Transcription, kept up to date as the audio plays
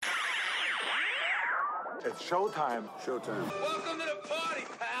It's showtime. Showtime. Welcome to the party,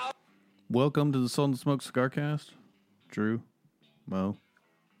 pal. Welcome to the Sultans Smoke Cigar Cast. Drew, Mo,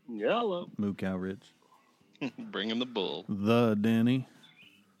 Yellow, Moo Cow Rich, Bring him the bull. the Danny.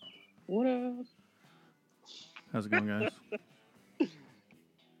 what up? How's it going, guys?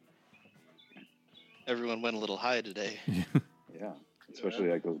 Everyone went a little high today. Yeah, especially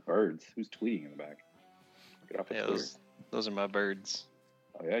like those birds. Who's tweeting in the back? Get off the Yeah, Twitter. those are my birds.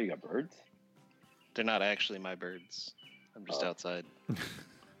 Oh yeah, you got birds? They're not actually my birds. I'm just outside.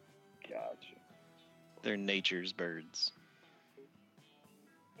 Gotcha. They're nature's birds.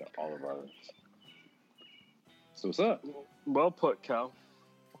 They're all of ours. So what's up? Well put, Cal.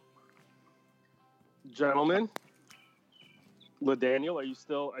 Gentlemen, LaDaniel, are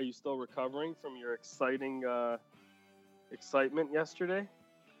you still recovering from your exciting excitement yesterday?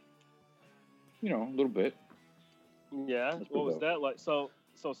 You know, a little bit. Yeah. That's What was pretty that like? So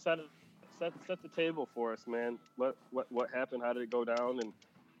set the table for us, man. What happened? How did it go down? And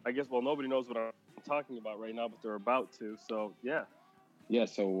I guess nobody knows what I'm talking about right now, but they're about to. So yeah. Yeah,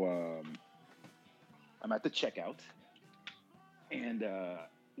 so I'm at the checkout. And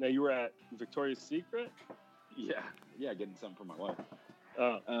Now you were at Victoria's Secret. yeah, getting something for my wife.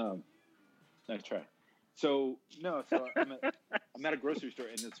 Oh. Nice try. So I'm at a grocery store,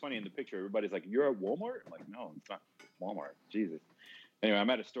 and it's funny in the picture. Everybody's like, "You're at Walmart?" I'm like, "No, it's not Walmart." Jesus. Anyway, I'm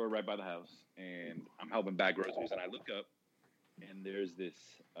at a store right by the house, and I'm helping bag groceries. And I look up, and there's this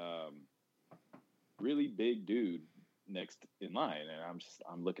really big dude next in line, and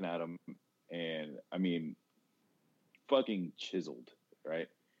I'm looking at him, and I mean, fucking chiseled, right?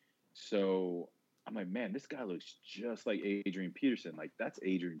 So I'm like, man, this guy looks just like Adrian Peterson. Like, that's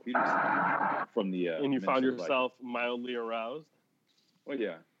Adrian Peterson from the. And you found Minnesota yourself mildly aroused. Well,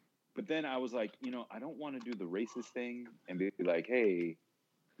 yeah. But then I was like, I don't want to do the racist thing and be like, hey,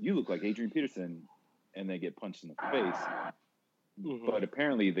 you look like Adrian Peterson, and then get punched in the face. Mm-hmm. But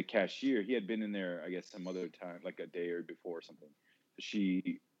apparently the cashier, he had been in there, I guess, some other time, like a day or before or something.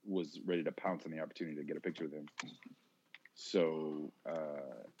 She was ready to pounce on the opportunity to get a picture with him. So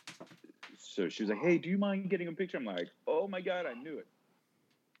she was like, hey, do you mind getting a picture? I'm like, oh my God, I knew it.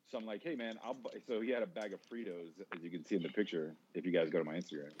 So I'm like, hey man, I'll buy. So he had a bag of Fritos, as you can see in the picture, if you guys go to my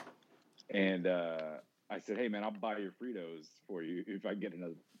Instagram. And I said, hey man, I'll buy your Fritos for you if I get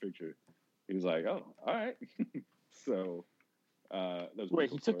another picture. He was like, oh, all right. So that was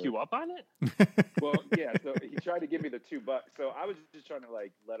Wait, he took you up on it? Well, yeah. So he tried to give me the $2. So I was just trying to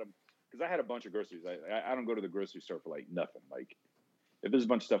like let him, because I had a bunch of groceries. I don't go to the grocery store for like nothing. Like if there's a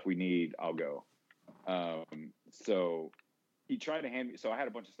bunch of stuff we need, I'll go. So he tried to hand me. So I had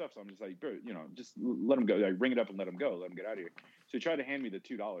a bunch of stuff. So I'm just like, bro, just let him go. Like ring it up and let him go. Let him get out of here. So he tried to hand me the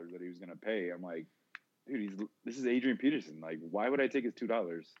 $2 that he was going to pay. I'm like, dude, this is Adrian Peterson. Like, why would I take his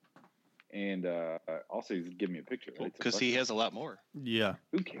 $2? And also, he's giving me a picture. Right? Because he has a lot more. Yeah.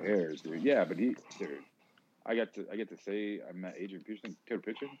 Who cares, dude? Yeah, but dude, I get to say I met Adrian Peterson, took a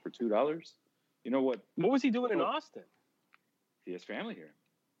picture for $2. You know what? What was he doing in Austin? He has family here.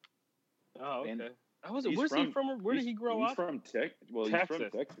 Oh, okay. And Where's he from? Where did he grow up? He's from Texas. He's from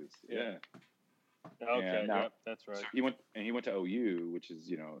Texas. Yeah. Okay, now, yep, that's right. So he went to OU, which is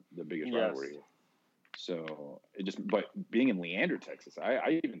the biggest rivalry. So but being in Leander, Texas,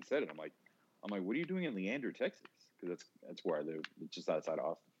 I even said it. I'm like, what are you doing in Leander, Texas? Because that's where I live, just outside of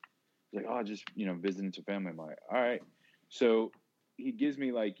Austin. He's like, oh, just visiting some family. I'm like, all right. So he gives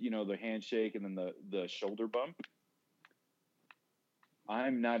me like the handshake and then the shoulder bump.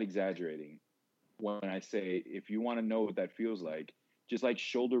 I'm not exaggerating when I say, if you want to know what that feels like, just like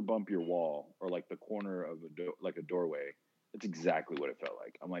shoulder bump your wall or like the corner of a doorway. That's exactly what it felt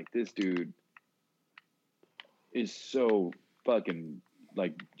like. I'm like, this dude is so fucking,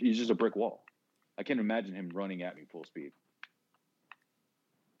 like, he's just a brick wall. I can't imagine him running at me full speed.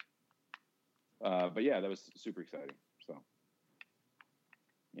 But yeah, that was super exciting. So,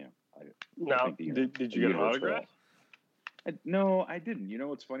 did you get an autograph? No, I didn't. You know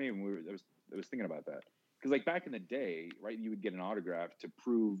what's funny? I was thinking about that. Because like back in the day, right, you would get an autograph to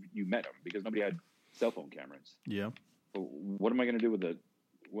prove you met him because nobody had cell phone cameras. Yeah. But what am I going to do with the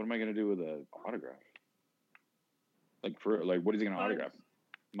autograph? Like what is he going to autograph?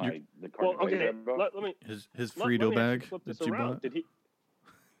 The card. Well, okay. Let me his Frito bag flip this that you around. bought.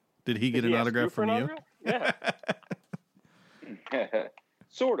 Did he get an autograph from you? Yeah.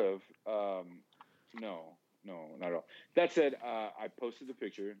 Sort of. No, not at all. That said, I posted the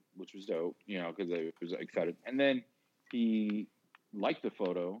picture, which was dope, because I was excited. And then he liked the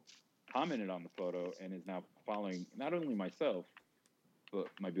photo, commented on the photo, and is now following not only myself, but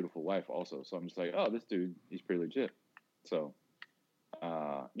my beautiful wife also. So I'm just like, oh, this dude, he's pretty legit. So,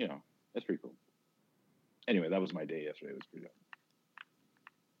 that's pretty cool. anyway, that was my day yesterday. It was pretty dope.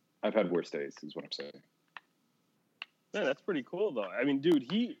 I've had worse days, is what I'm saying. Man, that's pretty cool, though. I mean, dude,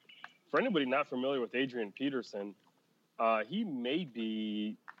 for anybody not familiar with Adrian Peterson, he may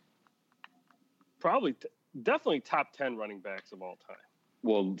be definitely top 10 running backs of all time.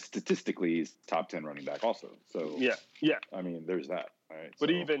 Well, statistically, he's top 10 running back also. So yeah. I mean, there's that. Right? But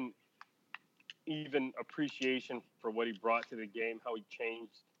even appreciation for what he brought to the game, how he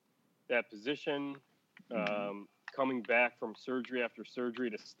changed that position, coming back from surgery after surgery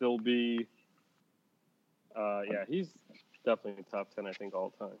to still be, he's definitely top 10, I think,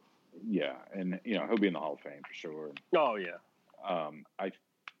 all time. Yeah, and he'll be in the Hall of Fame for sure. Oh yeah.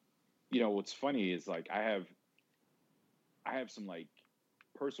 What's funny is like I have some like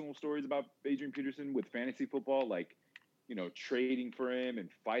personal stories about Adrian Peterson with fantasy football, like trading for him and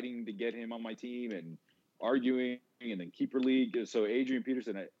fighting to get him on my team and arguing, and then keeper league. So Adrian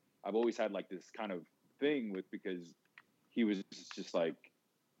Peterson, I've always had like this kind of thing with, because he was just like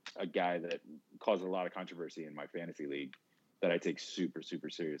a guy that caused a lot of controversy in my fantasy league that I take super, super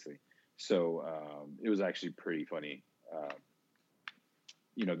seriously. So it was actually pretty funny.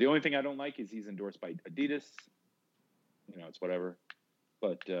 The only thing I don't like is he's endorsed by Adidas. It's whatever.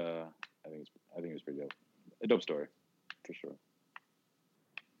 But I think it's pretty dope. A dope story, for sure.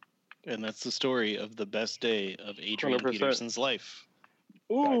 And that's the story of the best day of Adrian 100%. Peterson's life.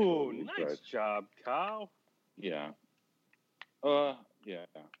 Ooh, nice job, Kyle. Yeah.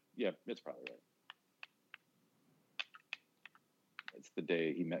 Yeah, it's probably right. It's the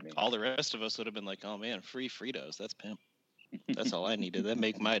day he met me. All the rest of us would have been like, oh man, free Fritos. That's pimp. That's all I needed. That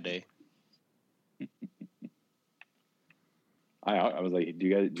make my day. I was like, do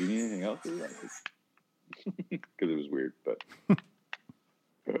you need anything else? Because it was weird, but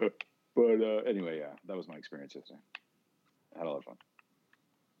anyway, yeah, that was my experience yesterday. I had a lot of fun.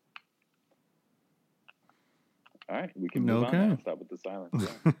 All right, we can move on now. Stop with the silence.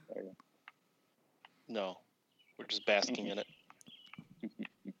 Yeah, there you go. No, we're just basking in it.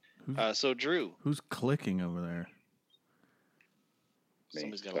 So Drew, who's clicking over there?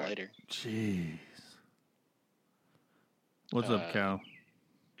 Somebody's got a lighter. Jeez. What's up, Cal?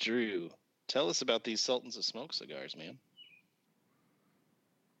 Drew, tell us about these Sultans of Smoke cigars, man.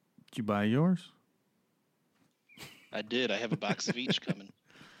 Did you buy yours? I did. I have a box of each coming.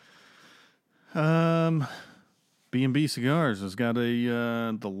 B&B Cigars has got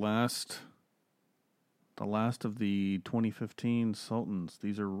the last of the 2015 Sultans.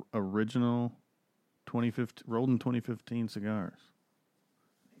 These are original 2015 rolled in 2015 cigars.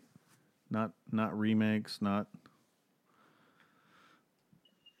 Not remakes,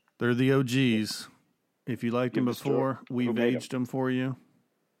 they're the OGs. If you liked them before, we've aged them for you,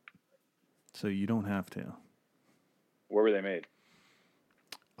 so you don't have to. Where were they made?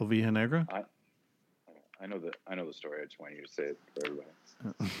 Oveja Negra. I know the story. I just want you to say it for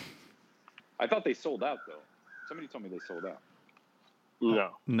everybody. I thought they sold out though. Somebody told me they sold out.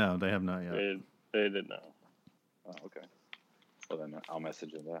 No, they have not yet. They did not. Oh, okay. Well then, I'll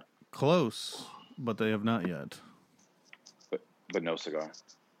message them that. Close, but they have not yet. But no cigar.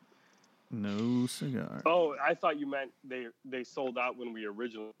 No cigar. Oh, I thought you meant they sold out when we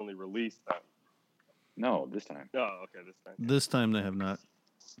originally released them. No, this time. Oh, okay, this time. This time they have not.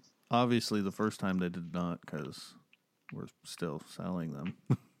 Obviously, the first time they did not, because we're still selling them.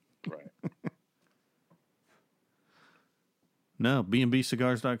 Right. No,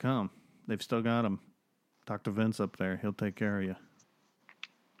 bnbcigars.com. They've still got them. Talk to Vince up there. He'll take care of you.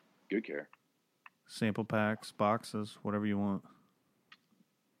 Good care. Sample packs, boxes, whatever you want.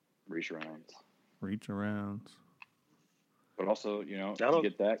 Reach arounds. But also,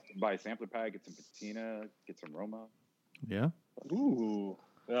 get that, buy a sampler pack, get some patina, get some Roma. Yeah. Ooh.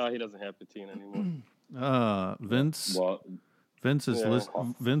 No, he doesn't have patina anymore. Vince. Well, Vince is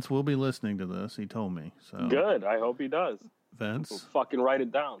Vince will be listening to this. He told me. So good. I hope he does. Vince, we'll fucking write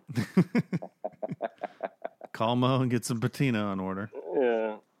it down. Call Mo and get some patina on order.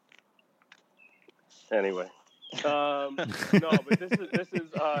 Yeah. Anyway, no, but this is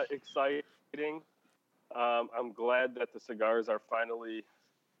exciting. I'm glad that the cigars are finally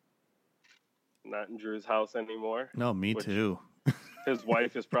not in Drew's house anymore. No, me too. His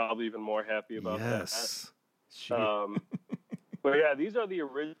wife is probably even more happy about that. But yeah, these are the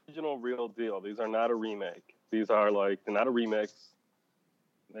original real deal. These are not a remake. These are they're not a remix.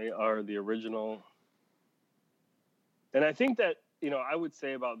 They are the original. And I think that, I would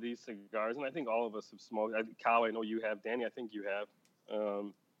say about these cigars, and I think all of us have smoked. Kyle, I know you have. Danny, I think you have.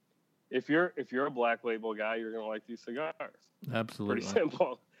 If you're a black label guy, you're gonna like these cigars. Absolutely. Pretty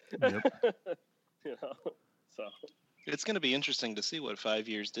simple. Yep. So it's gonna be interesting to see what 5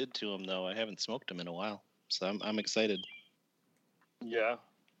 years did to them, though. I haven't smoked them in a while. So I'm excited. Yeah.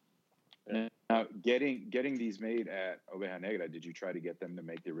 Now, getting these made at Oveja Negra, did you try to get them to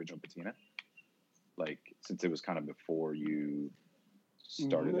make the original patina? Like, since it was kind of before you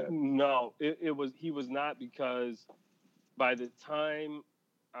started that? No, he was not, because by the time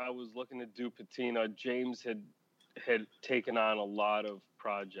I was looking to do patina, James had taken on a lot of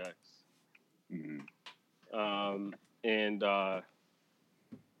projects. Mm-hmm.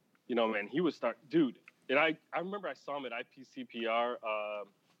 Man, he was dude. And I remember I saw him at IPCPR.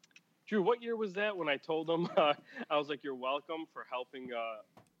 Drew, what year was that when I told him, I was like, you're welcome for helping,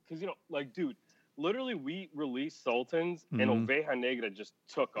 because, dude, literally we released Sultans and Oveja Negra just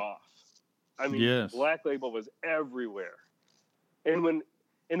took off. I mean, Black Label was everywhere. And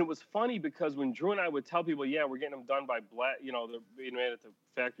it was funny because when Drew and I would tell people, yeah, we're getting them done by they're being made at the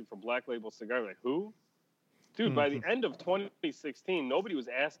factory for Black Label cigars, like, who? Dude, by the end of 2016, nobody was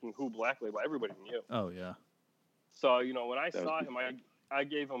asking who Black Label. Everybody knew. Oh, yeah. So, when I saw him, I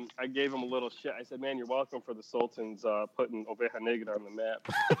gave him a little shit. I said, man, you're welcome for the Sultans putting Oveja Negra on the map.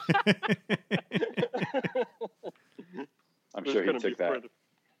 I'm sure he took that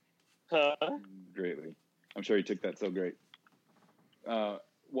greatly. I'm sure he took that so great. That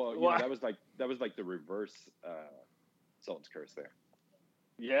was like the reverse Sultan's curse there.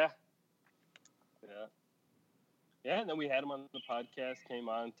 Yeah. Yeah, and then we had him on the podcast, came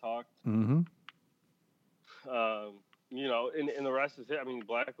on, talked. Mm-hmm. And the rest is it. I mean,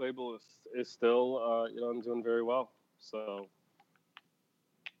 Black Label is still, doing very well. So,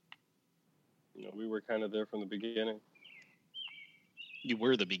 we were kind of there from the beginning. You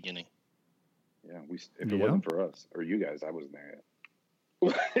were the beginning. Yeah, if it wasn't for us or you guys, I wasn't there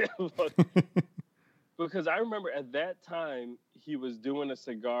yet. Because I remember at that time he was doing a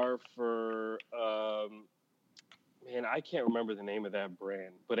cigar for, I can't remember the name of that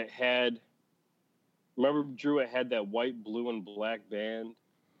brand, but it had. Remember, Drew, it had that white, blue, and black band.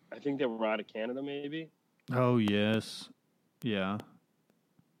 I think they were out of Canada, maybe. Oh, yes. Yeah.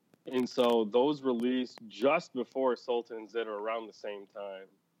 And so those released just before Sultans that are around the same time.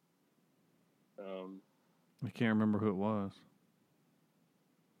 I can't remember who it was.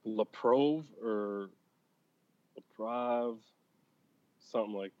 La Prove or La Prave,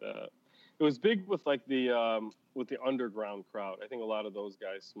 something like that. It was big with the underground crowd. I think a lot of those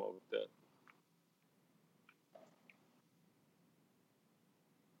guys smoked it.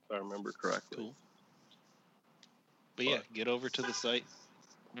 If I remember correctly. Cool. But yeah, get over to the site,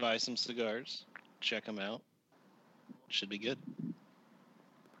 buy some cigars, check them out. Should be good.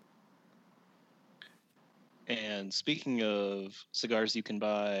 And speaking of cigars you can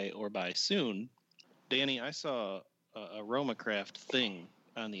buy or buy soon, Danny, I saw a Aromacraft thing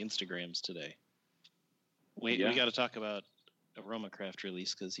on the Instagrams today. We got to talk about Aromacraft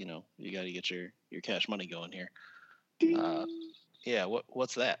release because, you got to get your cash money going here. Yeah,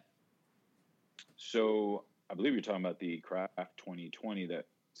 what's that? So I believe you're talking about the Craft 2020 that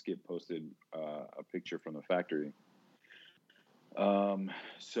Skip posted a picture from the factory.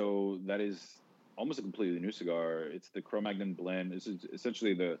 So that is almost a completely new cigar. It's the Cro-Magnon blend. This is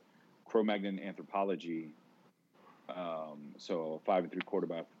essentially the Cro-Magnon Anthropology. So 5 3/4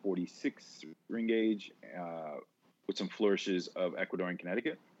 by 46 ring gauge with some flourishes of Ecuadorian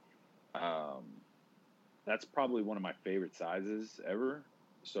Connecticut. That's probably one of my favorite sizes ever.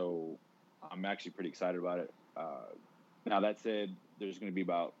 So I'm actually pretty excited about it. Now, that said, there's going to be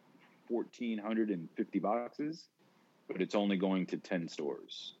about 1,450 boxes, but it's only going to 10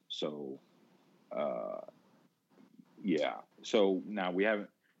 stores. So, yeah. So now we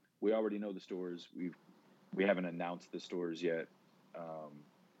already know the stores. We haven't announced the stores yet.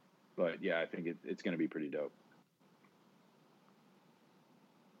 But yeah, I think it's going to be pretty dope.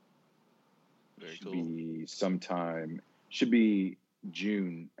 Very should cool. Be sometime. Should be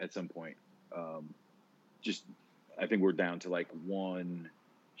June at some point. I think we're down to like one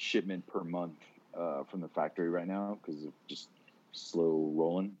shipment per month from the factory right now because of just slow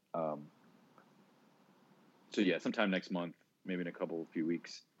rolling. So yeah, sometime next month, maybe in a few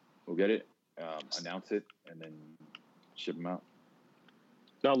weeks, we'll get it, announce it, and then ship them out.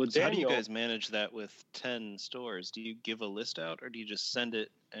 Now, so how do you guys manage that with 10 stores? Do you give a list out, or do you just send it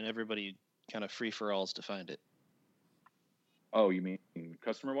and everybody kind of free-for-alls to find it? Oh, you mean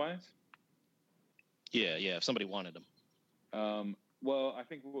customer-wise? Yeah. If somebody wanted them. Well, I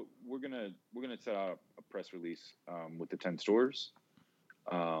think we're gonna set out a press release with the 10 stores,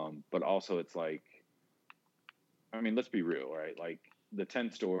 but also it's like, I mean, let's be real, right? Like the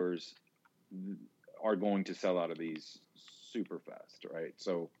 10 stores are going to sell out of these super fast, right?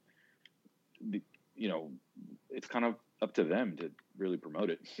 So, it's kind of up to them to really promote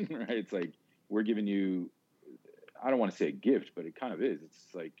it, right? It's like we're giving you I don't want to say a gift, but it kind of is.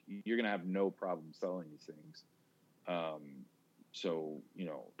 It's like you're going to have no problem selling these things. So,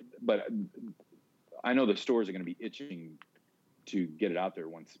 but I know the stores are going to be itching to get it out there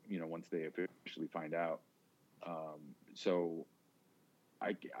once they officially find out. So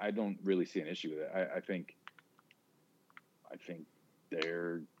I don't really see an issue with it. I think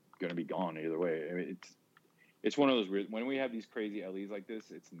they're going to be gone either way. I mean, it's one of those weird, when we have these crazy LEs like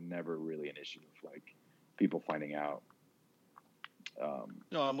this, it's never really an issue of like people finding out.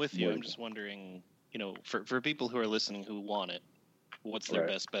 No, I'm with you. I'm just wondering, for people who are listening who want it, what's their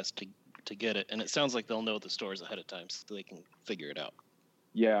best to get it? And it sounds like they'll know the stores ahead of time so they can figure it out.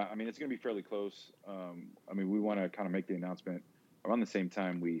 Yeah, I mean, it's going to be fairly close. I mean, we want to kind of make the announcement around the same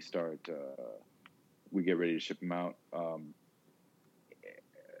time we start, we get ready to ship them out.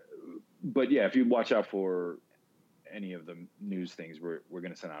 But yeah, if you watch out for any of the news things, we're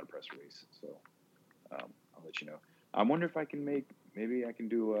going to send out a press release. So I'll let you know. I wonder if I can maybe I can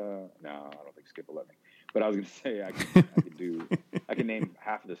do, no, I don't think Skip will let me. But I was going to say I can name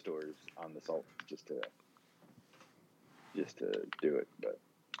half of the stores on the Sultans just to do it. But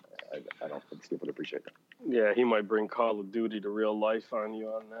I don't think Skip would appreciate that. Yeah, he might bring Call of Duty to real life on you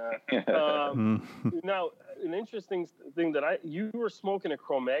on that. Now, an interesting thing you were smoking a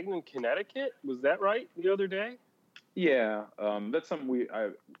Cro-Magnon Connecticut, was that right, the other day? Yeah, that's something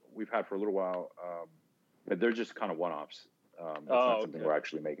we've had for a little while, but they're just kind of one-offs. That's not something we're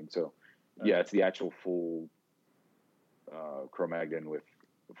actually making. So, yeah, it's the actual full Cro-Magnon with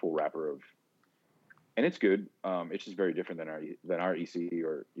the full wrapper of, and it's good. It's just very different than our EC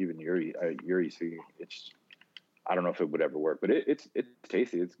or even your EC. It's, I don't know if it would ever work, but it's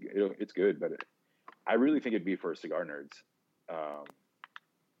tasty. It's good, but I really think it'd be for cigar nerds.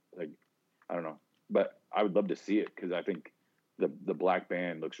 Like, I don't know, but I would love to see it because I think the black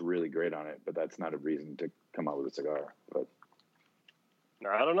band looks really great on it, but that's not a reason to come out with a cigar. But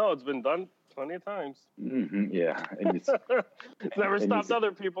I don't know. It's been done plenty of times. Mm-hmm, yeah. And it's never stopped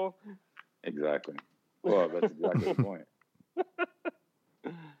other people. Exactly. Well, that's exactly the point.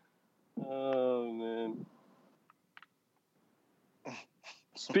 Oh, man.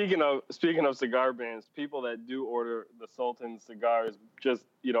 Speaking of cigar bands, people that do order the Sultans cigars, just,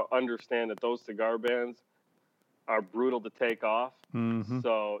 understand that those cigar bands are brutal to take off. Mm-hmm.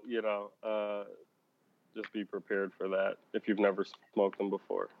 So, just be prepared for that if you've never smoked them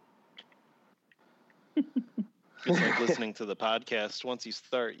before. It's like listening to the podcast. Once you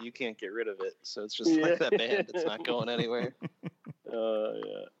start, you can't get rid of it. So it's just like that band. It's not going anywhere.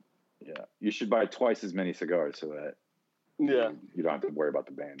 Yeah. You should buy twice as many cigars so that you don't have to worry about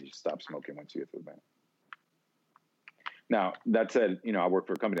the band. You just stop smoking once you get to the band. Now, that said, I work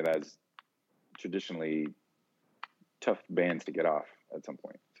for a company that has traditionally tough bands to get off at some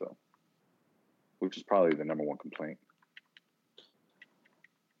point. So, which is probably the number one complaint.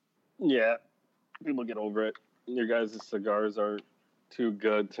 Yeah. People get over it. Your guys' cigars are too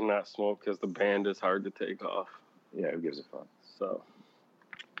good to not smoke because the band is hard to take off. Yeah, who gives a fuck? So,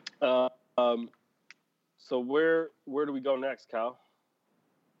 so where do we go next, Cal?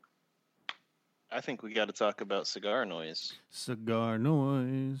 I think we got to talk about Cigar Noise. Cigar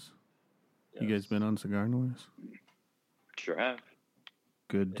Noise. Yes. You guys been on Cigar Noise? Sure have.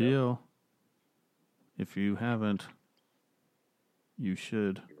 Good deal. If you haven't, you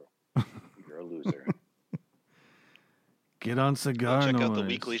should. You're a loser. Get on Cigar Check Noise. out the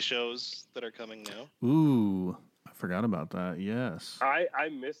weekly shows that are coming now. Ooh, I forgot about that. Yes. I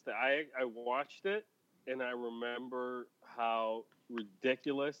missed it. I watched it, and I remember how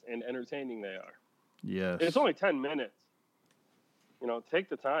ridiculous and entertaining they are. Yes. It's only 10 minutes. Take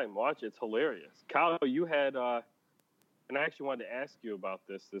the time. Watch it. It's hilarious. Kyle, you had, and I actually wanted to ask you about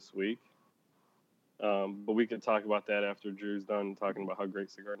this week, but we could talk about that after Drew's done talking about how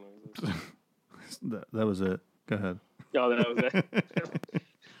great Cigar Noise is. that was it. Go ahead. Oh, that was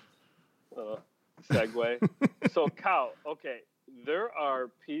it. Segue. So, Kyle, okay, there are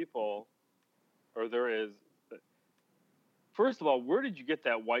people, or there is. First of all, where did you get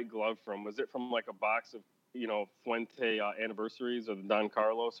that white glove from? Was it from like a box of, Fuente anniversaries or the Don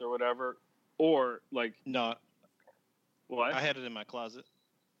Carlos or whatever? Or like. No. What? I had it in my closet.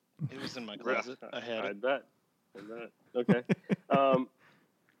 It was in my closet. I had it. I bet. Okay.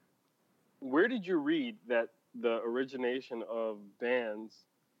 Where did you read that the origination of bands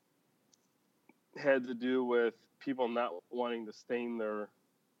had to do with people not wanting to stain their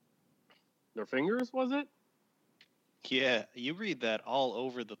fingers, was it? Yeah, you read that all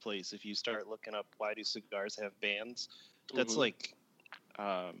over the place if you start looking up why do cigars have bands. That's like,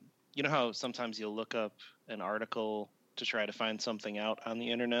 you know how sometimes you'll look up an article to try to find something out on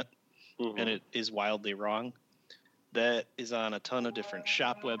the internet and it is wildly wrong? That is on a ton of different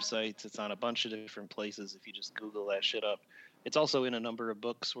shop websites. It's on a bunch of different places if you just Google that shit up. It's also in a number of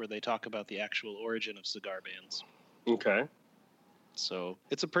books where they talk about the actual origin of cigar bands. Okay. So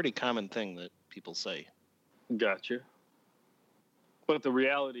it's a pretty common thing that people say. Gotcha. But the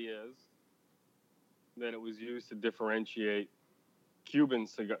reality is that it was used to differentiate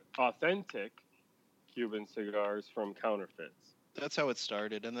authentic Cuban cigars from counterfeits. That's how it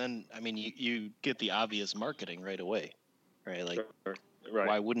started. And then, I mean, you get the obvious marketing right away, right? Like, right.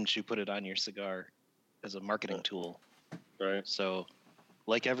 Why wouldn't you put it on your cigar as a marketing tool? Right. So,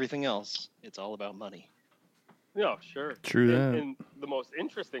 like everything else, it's all about money. Yeah, sure. True that. And the most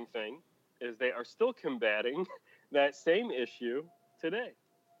interesting thing is they are still combating that same issue today.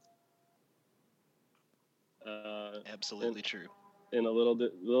 Absolutely true. In a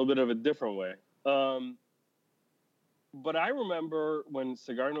little bit of a different way. But I remember when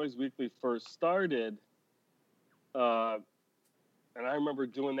Cigar Noise Weekly first started, and I remember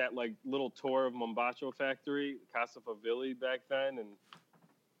doing that like little tour of Mombacho Factory, Casa Favilli back then,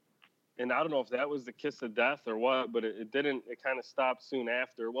 and I don't know if that was the kiss of death or what, but it didn't. It kind of stopped soon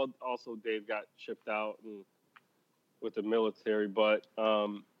after. Well, also Dave got shipped out and with the military, but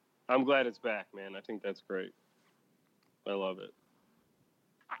I'm glad it's back, man. I think that's great. I love it.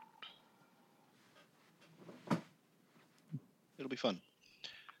 It'll be fun.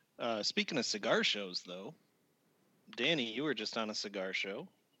 Speaking of cigar shows, though, Danny, you were just on a cigar show.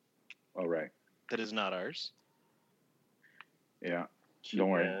 All right. That is not ours. Yeah. Don't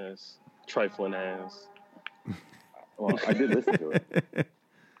worry. Ass. Trifling ass. Well, I did listen to it.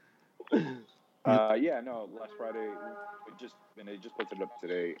 Last Friday, they just posted it up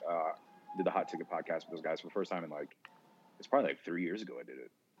today. Did the Hot Ticket podcast with those guys for the first time in it's probably like 3 years ago I did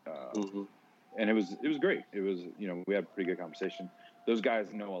it. And it was great. It was, we had a pretty good conversation. Those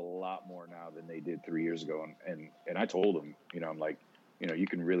guys know a lot more now than they did 3 years ago. And I told them, I'm like, you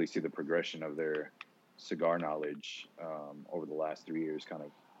can really see the progression of their cigar knowledge over the last 3 years, kind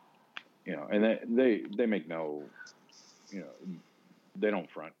of, and they make no, they don't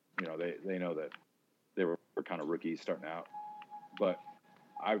front, they know that they were kind of rookies starting out, but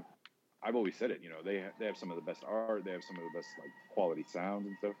I've always said it, they have some of the best art. They have some of the best quality sounds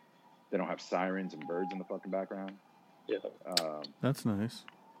and stuff. They don't have sirens and birds in the fucking background. Yeah. That's nice.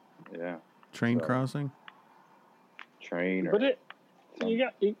 Yeah. Train crossing? Train. But you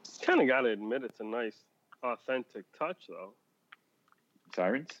kind of got to admit it's a nice, authentic touch, though.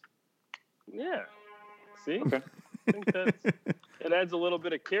 Sirens? Yeah. See? Okay. I think it adds a little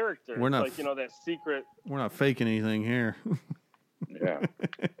bit of character. We're not, it's like, that secret. We're not faking anything here. Yeah.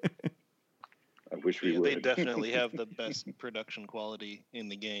 I wish we would. They definitely have the best production quality in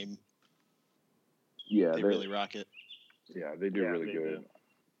the game. Yeah, they really rock it. Yeah, they do really good. Do.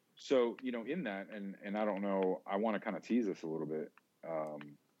 So, in that, and I don't know, I want to kind of tease this a little bit.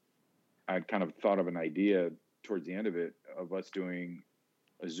 I kind of thought of an idea towards the end of it of us doing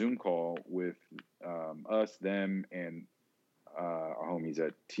a Zoom call with us, them, and our homies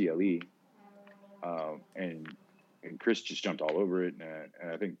at TLE. And Chris just jumped all over it,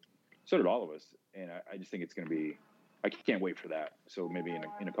 and I think so did all of us. And I just think it's going to be, I can't wait for that. So maybe in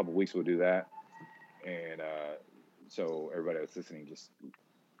a couple of weeks we'll do that. And so everybody that's listening, just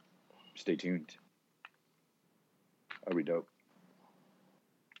stay tuned. That'll be dope.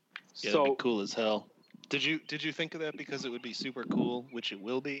 Yeah, that'd be cool as hell. Did you think of that because it would be super cool, which it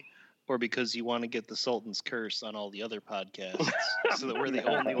will be, or because you want to get the Sultans curse on all the other podcasts, so that we're the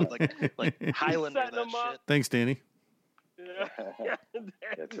only one like Highlander that shit? Thanks, Danny. Yeah.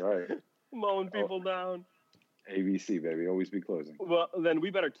 That's right. Mowing people down. ABC, baby, always be closing. Well, then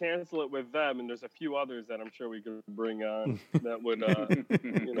we better cancel it with them, and there's a few others that I'm sure we could bring on that would,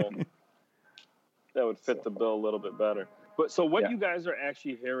 that would fit the bill a little bit better. But so what you guys are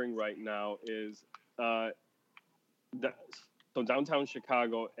actually hearing right now is, so downtown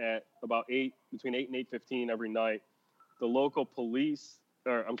Chicago at about between 8 and 8:15 every night, the local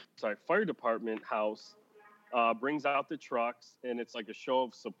fire department house brings out the trucks, and it's like a show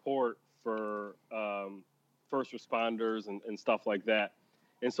of support for first responders and stuff like that.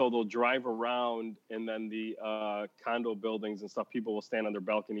 And so they'll drive around, and then the condo buildings and stuff, people will stand on their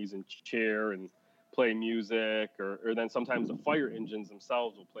balconies and cheer and play music, or then sometimes the fire engines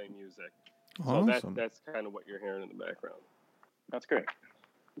themselves will play music. Awesome. So that's kind of what you're hearing in the background. That's great.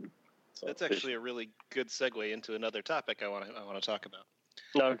 So that's actually a really good segue into another topic I want to talk about.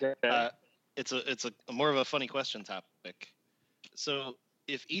 Okay. It's a more of a funny question topic. So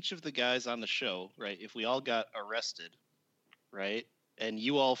if each of the guys on the show, right, if we all got arrested, right, and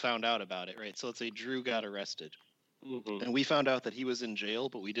you all found out about it, right, so let's say Drew got arrested, and we found out that he was in jail,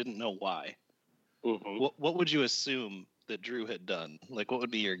 but we didn't know why. Mm-hmm. What would you assume that Drew had done? Like, what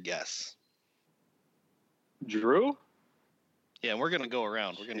would be your guess? Drew? Yeah, and we're gonna go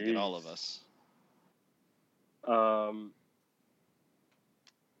around. We're gonna get all of us. Man,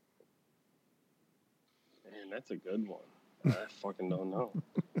 that's a good one. I fucking don't know.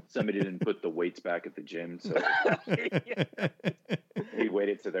 Somebody didn't put the weights back at the gym, so he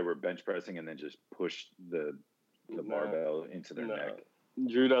waited till they were bench pressing and then just pushed the barbell into their neck.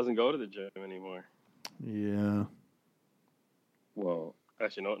 Drew doesn't go to the gym anymore. Yeah. Well,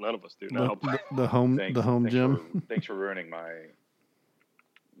 actually, no, none of us do now. The home gym. Thanks for ruining my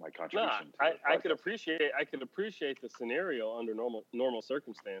contribution. I could appreciate the scenario under normal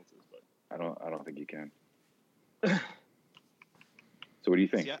circumstances, but I don't think you can. So what do you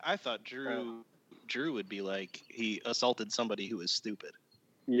think? See, I thought Drew would be like he assaulted somebody who was stupid.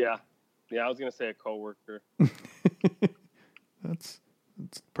 Yeah, I was gonna say a coworker. That's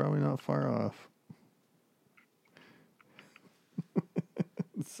probably not far off.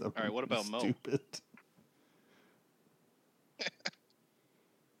 All right, what about stupid.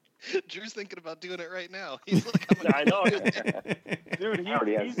 Mo? Drew's thinking about doing it right now. He's like, I know, dude. He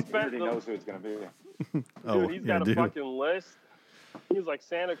already knows who it's gonna be. Dude, he's got a fucking list. He's like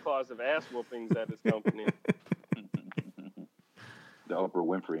Santa Claus of ass whoopings at his company. The Oprah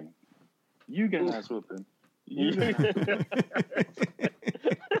Winfrey. You get an ass whooping.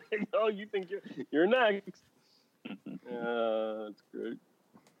 No, you think you're next. That's great.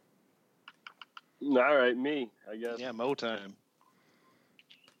 All right, me, I guess. Yeah, Mo time.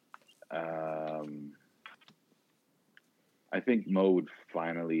 I think Mo would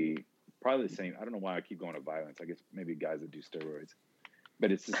finally, probably the same. I don't know why I keep going to violence. I guess maybe guys that do steroids.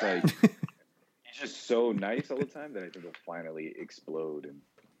 But it's just like, he's just so nice all the time that I think he'll finally explode and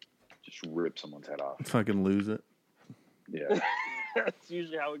just rip someone's head off. Fucking lose it. Yeah. That's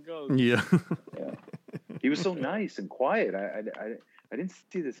usually how it goes. Yeah. Yeah. He was so nice and quiet. I didn't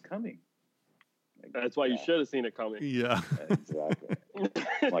see this coming. Like, that's why you should have seen it coming. Yeah. Exactly.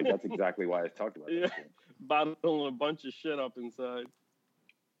 Like, that's exactly why I talked about it. Bottling a bunch of shit up inside.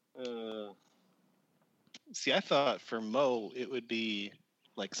 See, I thought for Mo, it would be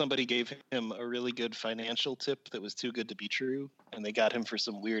like somebody gave him a really good financial tip that was too good to be true, and they got him for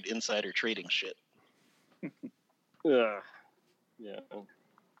some weird insider trading shit. Yeah.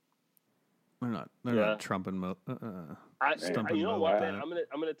 They're not trumping Mo. You know what, man?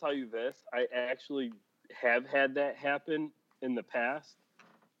 I'm gonna tell you this. I actually have had that happen in the past,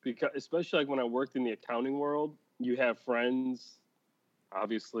 because especially like when I worked in the accounting world, you have friends,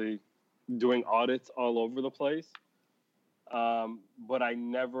 obviously, doing audits all over the place. But I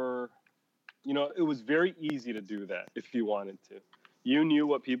never, it was very easy to do that if you wanted to. You knew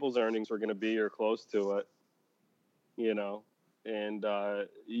what people's earnings were going to be or close to it, and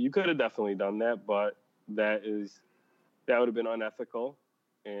you could have definitely done that, but that would have been unethical,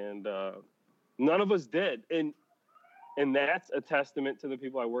 and none of us did. And that's a testament to the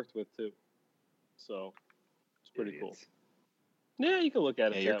people I worked with too. So it's pretty cool. Yeah, you can look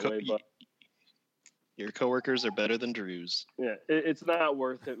at it that way, but your coworkers are better than Drew's. Yeah, it's not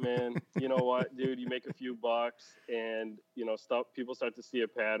worth it, man. You know what, dude? You make a few bucks, and people start to see a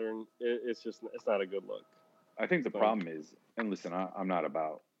pattern. It's not a good look. I think the problem is, and listen, I'm not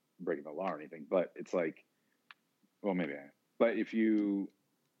about breaking the law or anything, but it's like, well, maybe I am. But if you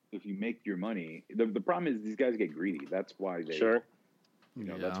make your money, the problem is these guys get greedy. That's why they,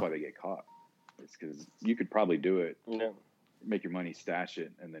 that's why they get caught. It's because you could probably do it, make your money, stash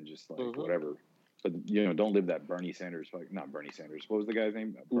it, and then just like whatever. But don't live that Bernie Sanders, like not Bernie Sanders. What was the guy's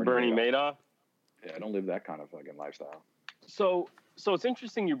name? Bernie Madoff. Yeah, don't live that kind of fucking lifestyle. So it's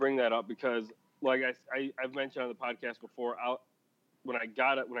interesting you bring that up, because like I've mentioned on the podcast before, when I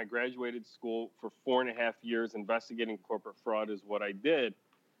graduated school for 4.5 years, investigating corporate fraud is what I did.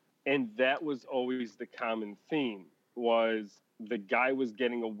 And that was always the common theme, was the guy was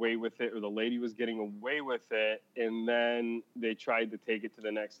getting away with it or the lady was getting away with it, and then they tried to take it to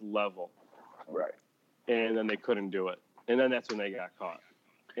the next level. Right. And then they couldn't do it. And then that's when they got caught.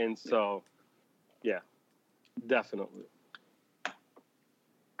 And so, yeah, definitely.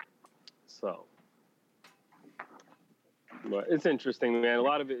 So, but it's interesting, man. A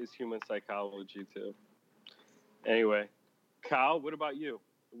lot of it is human psychology, too. Anyway, Kyle, what about you?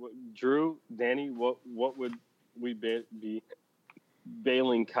 Drew, Danny, what would we be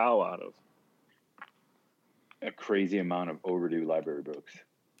bailing Kyle out of? A crazy amount of overdue library books.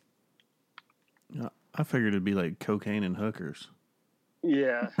 I figured it'd be like cocaine and hookers.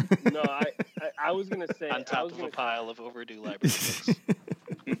 Yeah. No, I was going to say... On top of a pile of overdue library books.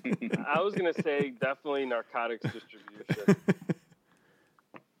 I was going to say definitely narcotics distribution.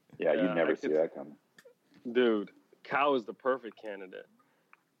 Yeah, you'd never see that coming. Dude, Cal is the perfect candidate.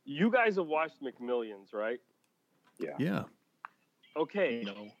 You guys have watched McMillions, right? Yeah. Yeah. Okay.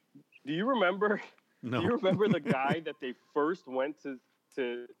 No. Do you remember? No. Do you remember the guy that they first went to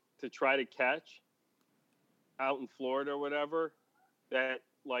try to catch out in Florida or whatever? That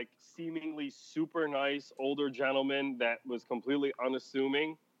like seemingly super nice older gentleman that was completely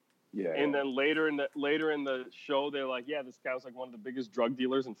unassuming. Yeah. And then later in the show, they're like, yeah, this guy was like one of the biggest drug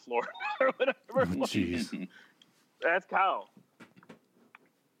dealers in Florida or whatever. Jeez. That's Cal.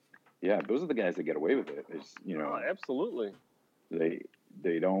 Yeah, those are the guys that get away with it. It's, Absolutely. They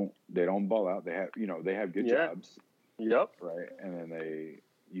don't ball out. They have good jobs. Yep. Right, and then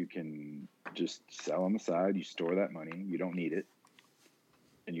you can just sell on the side. You store that money. You don't need it,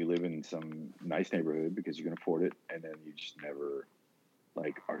 and you live in some nice neighborhood because you can afford it. And then you just never,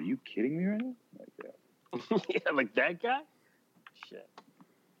 like, are you kidding me right now? Like, yeah, like that guy. Shit.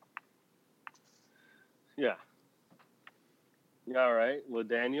 Yeah. All right,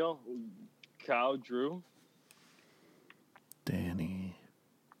 LaDaniel, Cal, Drew, Danny.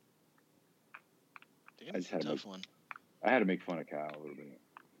 Danny's a tough one. I had to make fun of Kyle a little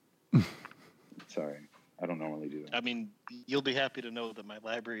bit. Sorry, I don't normally do that. I mean, you'll be happy to know that my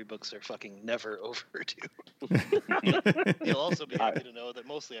library books are fucking never overdue. You'll also be happy to know that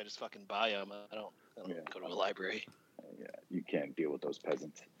mostly I just fucking buy them. I don't go to a library. Yeah, you can't deal with those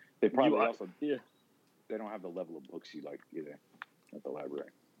peasants. They probably they don't have the level of books you like either at the library.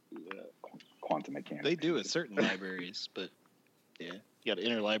 Quantum mechanics. They do at certain libraries, but yeah, you got to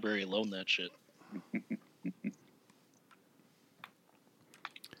interlibrary loan that shit.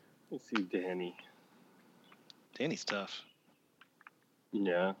 Let's see, Danny. Danny's tough.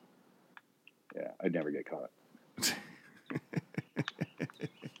 Yeah. Yeah, I'd never get caught.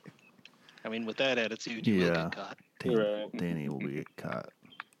 I mean, with that attitude, you will get caught. Danny will get caught.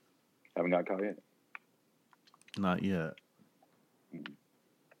 Haven't got caught yet? Not yet.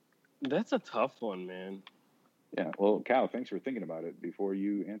 That's a tough one, man. Yeah, well, Cal, thanks for thinking about it before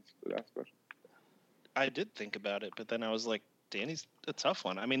you asked the question. I did think about it, but then I was like, Danny's a tough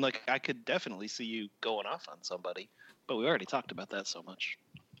one. I mean, like, I could definitely see you going off on somebody, but we already talked about that so much.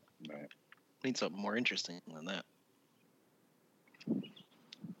 Right. I need something more interesting than that.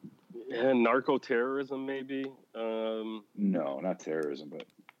 Yeah, narco-terrorism, maybe. No, not terrorism, but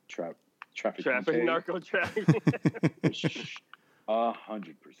trafficking. Trafficking, narco-trafficking.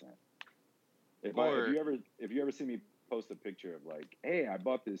 100%. If you ever see me post a picture of like, hey, I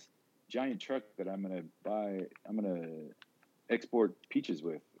bought this giant truck that I'm gonna export peaches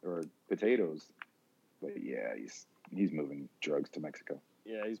with or potatoes, but yeah, he's moving drugs to Mexico.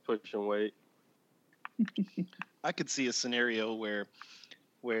 Yeah, he's pushing weight. I could see a scenario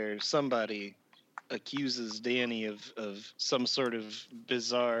where somebody accuses Danny of some sort of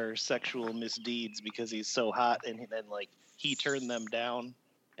bizarre sexual misdeeds because he's so hot, and then like he turned them down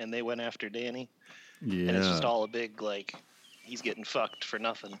and they went after Danny. Yeah. And it's just all a big like he's getting fucked for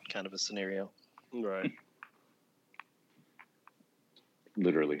nothing kind of a scenario. Right.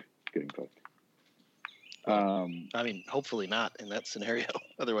 Literally getting fucked. I mean, hopefully not in that scenario.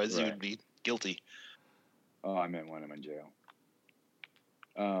 Otherwise, you would be guilty. Oh, I meant when I'm in jail.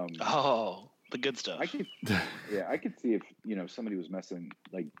 The good stuff. I could see if somebody was mess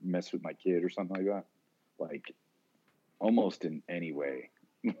with my kid or something like that, like almost in any way,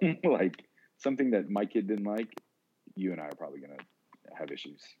 like something that my kid didn't like. You and I are probably gonna have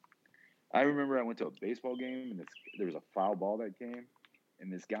issues. I remember I went to a baseball game and there was a foul ball that came,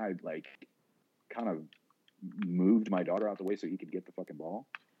 and this guy like kind of moved my daughter out the way so he could get the fucking ball.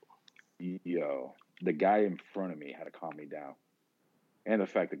 Yo, the guy in front of me had to calm me down. And the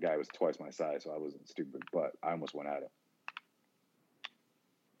fact the guy was twice my size, so I wasn't stupid, but I almost went at him.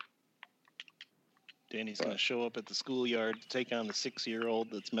 Danny's going to show up at the schoolyard to take on the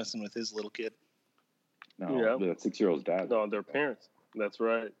 6-year-old that's messing with his little kid. No, that 6-year-old's dad. No, their parents. That's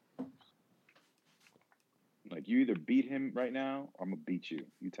right. Like, you either beat him right now, or I'm going to beat you.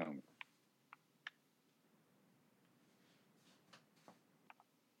 You tell me.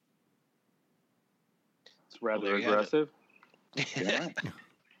 It's rather aggressive. Yeah.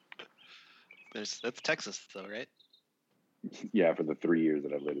 That's Texas, though, right? Yeah, for the 3 years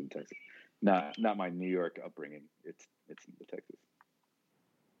that I've lived in Texas. Not my New York upbringing. It's the Texas.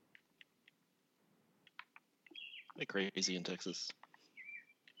 They're crazy in Texas.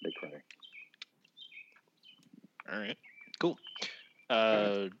 They cry. All right, cool.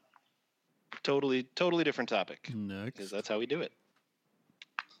 Totally different topic. Next, because that's how we do it.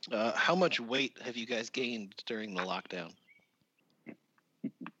 How much weight have you guys gained during the lockdown?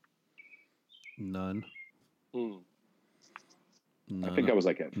 None. I think I was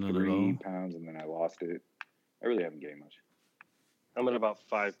like at 3 pounds, and then I lost it. I really haven't gained much. I'm at about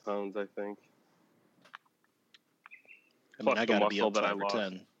 5 pounds, I think. I mean, I got to be up 5 or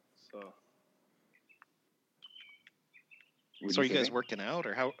 10. So are you guys working out,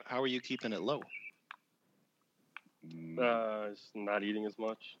 or how are you keeping it low? Just not eating as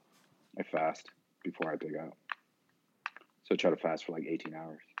much. I fast before I pig out. So I try to fast for like 18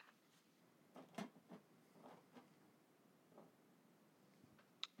 hours.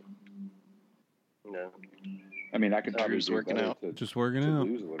 Yeah. I mean, I could probably just working out. Just working out.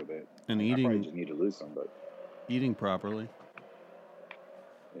 Lose a little bit. And eating. I probably eating. just need to lose some, but eating properly.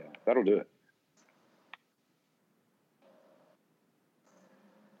 Yeah, that'll do it.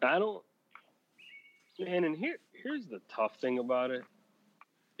 Man, and here's the tough thing about it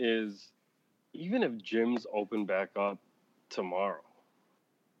is even if gyms open back up tomorrow,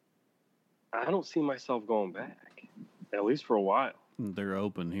 I don't see myself going back, at least for a while. They're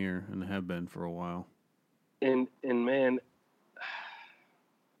open here and have been for a while. And man,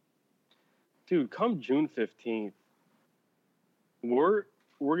 dude, come June 15th, we're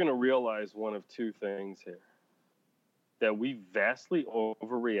going to realize one of two things here. That we vastly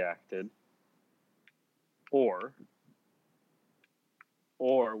overreacted, or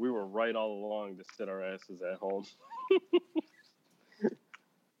we were right all along to sit our asses at home.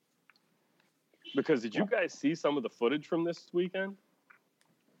 Because did you guys see some of the footage from this weekend?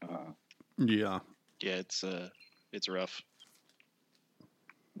 Yeah. Yeah, it's rough.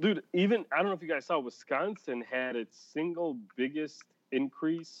 Dude, even, I don't know if you guys saw, Wisconsin had its single biggest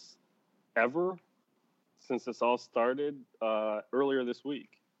increase ever since this all started earlier this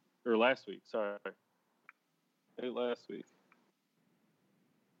week. Or last week, sorry. Last week.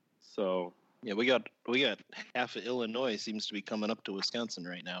 So. Yeah, we got half of Illinois seems to be coming up to Wisconsin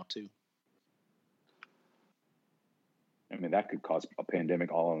right now, too. I mean, that could cause a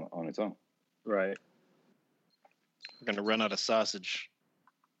pandemic all on its own. Right. We're going to run out of sausage.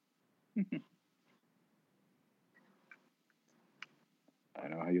 I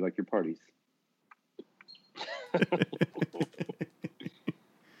know how you like your parties.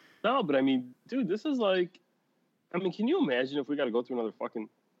 No, but I mean, dude, this is like, I mean, can you imagine if we got to go through another fucking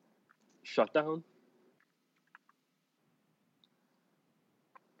shutdown?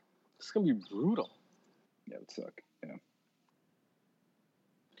 It's going to be brutal. Yeah, it would suck. Yeah.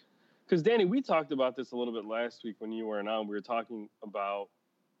 Because, Danny, we talked about this a little bit last week when you weren't on. We were talking about,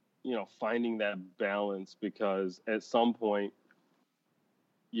 finding that balance because at some point,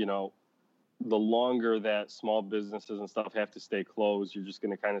 the longer that small businesses and stuff have to stay closed, you're just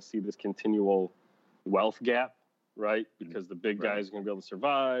going to kind of see this continual wealth gap, right? Because the big guys are going to be able to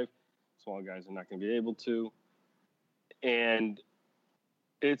survive. Small guys are not going to be able to. And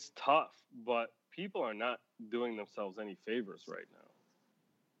it's tough, but people are not doing themselves any favors right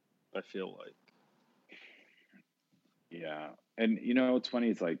now, I feel like. Yeah. And, what's funny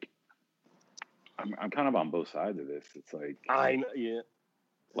is like, I'm kind of on both sides of this. It's like, I know, yeah.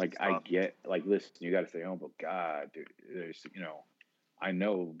 Like, I get, like, listen, you got to stay home, but God, dude, there's, I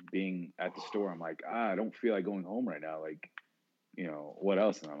know being at the store, I'm like, I don't feel like going home right now. Like, what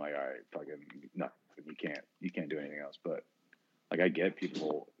else? And I'm like, all right, fucking nothing. You can't do anything else. But, like, I get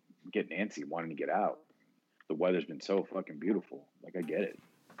people getting antsy, wanting to get out. The weather's been so fucking beautiful. Like, I get it.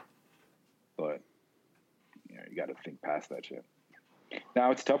 But, you got to think past that shit.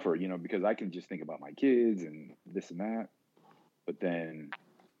 Now, it's tougher, because I can just think about my kids and this and that. But then,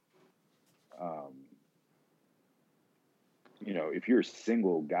 if you're a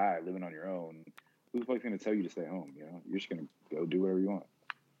single guy living on your own, who's like going to tell you to stay home? You're just going to go do whatever you want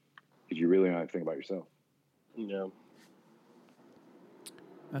because you really don't have to think about yourself. Yeah,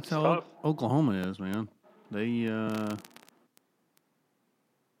 that's how Oklahoma is, man. They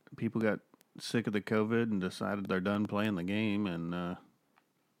people got sick of the COVID and decided they're done playing the game, and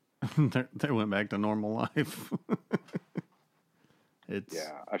they went back to normal life.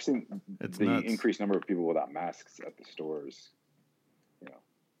 I've seen the nuts. Increased number of people without masks at the stores.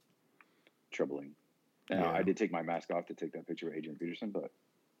 Troubling. Now, I did take my mask off to take that picture of Adrian Peterson, but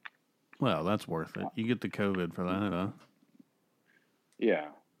well, that's worth it. You get the COVID for that, huh? Yeah,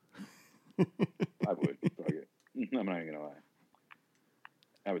 I would. I'm not even gonna lie.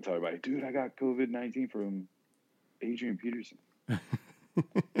 I would tell everybody, dude, I got COVID-19 from Adrian Peterson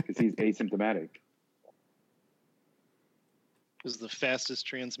because he's asymptomatic. It was the fastest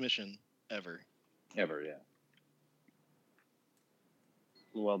transmission ever. Ever, yeah.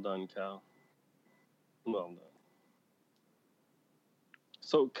 Well done, Cal. Well done.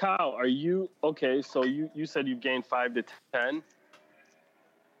 So, Cal, are you okay? So you said you've gained 5 to 10.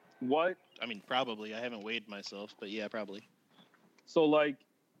 What? I mean, probably. I haven't weighed myself, but yeah, probably. So, like,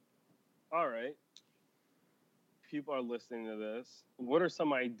 all right, people are listening to this. What are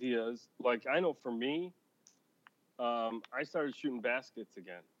some ideas? Like, I know for me, I started shooting baskets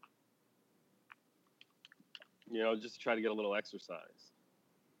again. You know, just to try to get a little exercise.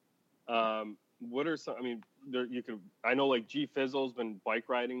 What are some? I mean, you could. I know like G Fizzle's been bike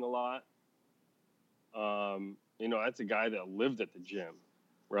riding a lot. You know, that's a guy that lived at the gym,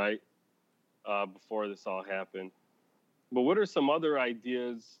 right? Before this all happened. But what are some other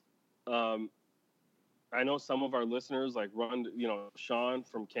ideas? I know some of our listeners like Sean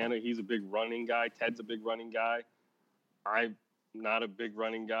from Canada. He's a big running guy. Ted's a big running guy. I'm not a big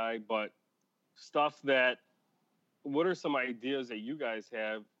running guy, but stuff that. What are some ideas that you guys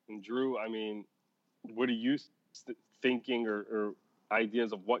have? And Drew, I mean, what are you thinking or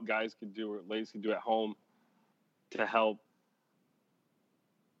ideas of what guys could do or ladies could do at home to help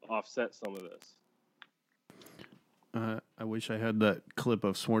offset some of this? I wish I had that clip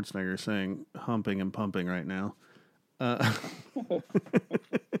of Schwarzenegger saying humping and pumping right now.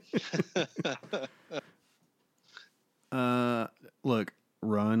 Look,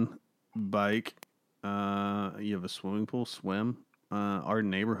 run, bike. You have a swimming pool, swim. Our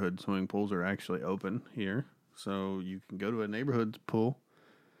neighborhood swimming pools are actually open here, so you can go to a neighborhood pool.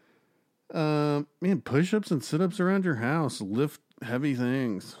 Man, push-ups and sit-ups around your house. Lift heavy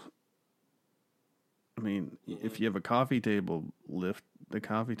things. I mean, if you have a coffee table, lift the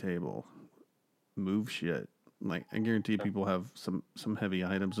coffee table. Move shit. Like, I guarantee people have some heavy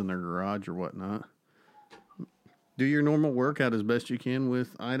items in their garage or whatnot. Do your normal workout as best you can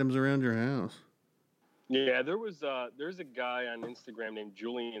with items around your house. Yeah, there's a guy on Instagram named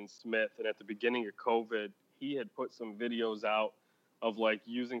Julian Smith, and at the beginning of COVID, he had put some videos out of like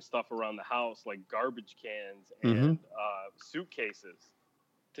using stuff around the house, like garbage cans and suitcases,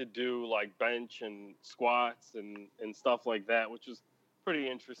 to do like bench and squats and stuff like that, which is pretty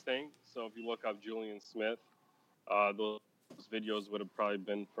interesting. So if you look up Julian Smith, those videos would have probably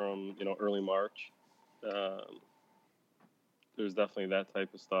been from early March. There's definitely that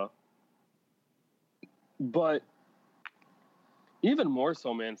type of stuff. But even more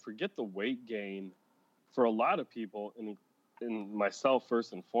so, man, forget the weight gain. For a lot of people, and myself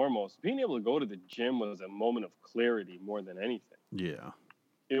first and foremost, being able to go to the gym was a moment of clarity more than anything. Yeah.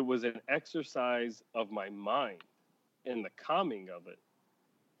 It was an exercise of my mind and the calming of it.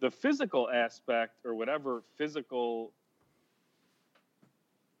 The physical aspect or whatever physical,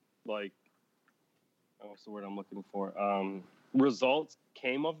 like, what's the word I'm looking for? Results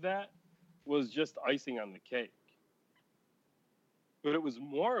came of that was just icing on the cake. But it was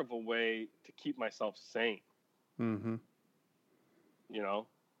more of a way to keep myself sane. Mm-hmm. You know?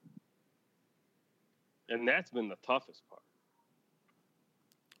 And that's been the toughest part.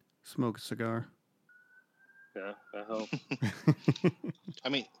 Smoke a cigar. Yeah, that helps. I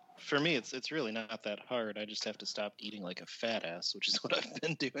mean, for me, it's really not that hard. I just have to stop eating like a fat ass, which is what I've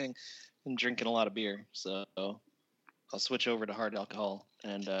been doing, and drinking a lot of beer. So I'll switch over to hard alcohol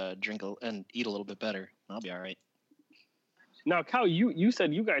and drink and eat a little bit better. I'll be all right. Now, Kyle, you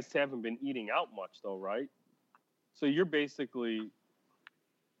said you guys haven't been eating out much, though, right? So you're basically,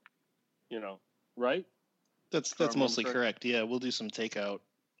 right? That's mostly correct. Yeah, we'll do some takeout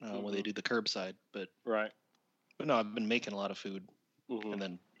when they do the curbside, but right. But no, I've been making a lot of food and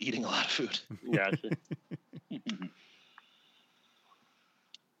then eating a lot of food. Gotcha.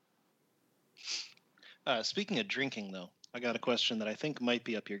 Speaking of drinking, though, I got a question that I think might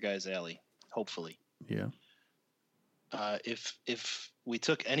be up your guys' alley. Hopefully, yeah. If we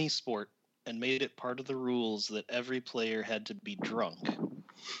took any sport and made it part of the rules that every player had to be drunk,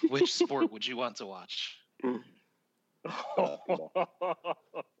 which sport would you want to watch?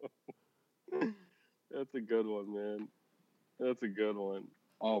 That's a good one, man. That's a good one.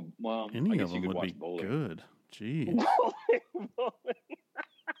 Oh, well, any of them would be bowling. Good. Jeez.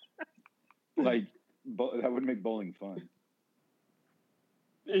 Like, that would make bowling fun.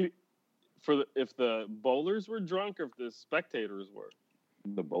 If the bowlers were drunk or if the spectators were?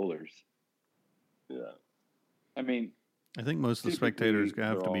 The bowlers. Yeah. I mean, I think most of the spectators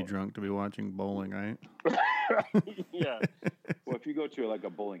have to be drunk to be watching bowling, right? Yeah. Well, if you go to like a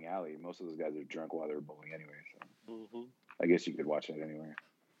bowling alley, most of those guys are drunk while they're bowling anyway. So I guess you could watch that anywhere.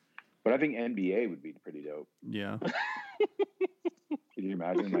 But I think NBA would be pretty dope. Yeah. Can you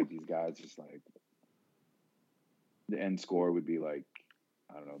imagine like these guys just like the end score would be like,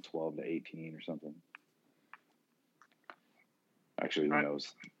 I don't know, 12 to 18 or something. Actually, who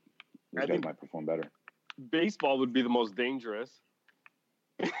knows? These guys might perform better. Baseball would be the most dangerous.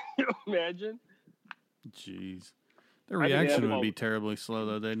 You imagine? Jeez. Their reaction would be terribly slow,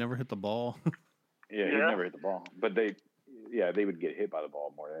 though. They never hit the ball. Yeah, he never hit the ball. But they would get hit by the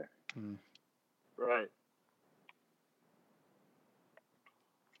ball more there. Right.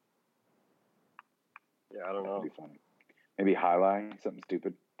 Yeah, I don't know. That'd be funny. Maybe highlight something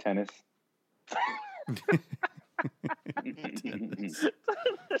stupid. Tennis.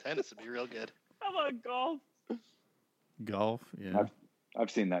 Tennis would be real good. How about golf? Golf, yeah.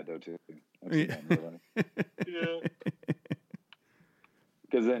 I've seen that though too. I've seen that in real life. Yeah.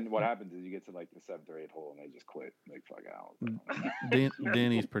 Because then what happens is you get to like the 7th or 8th hole and they just quit. Like, fuck out.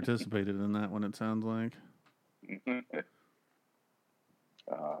 Danny's participated in that one, it sounds like.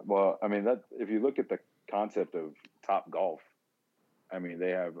 Well, I mean, that if you look at the concept of Top Golf, I mean,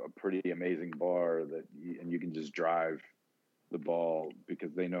 they have a pretty amazing bar and you can just drive the ball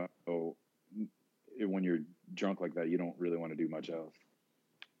because they know when you're drunk like that, you don't really want to do much else.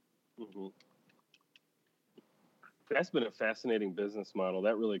 Mm-hmm. That's been a fascinating business model.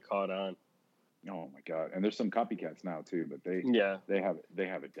 That really caught on. Oh my God! And there's some copycats now too, but they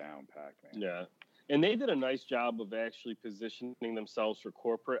have it down packed, man. Yeah, and they did a nice job of actually positioning themselves for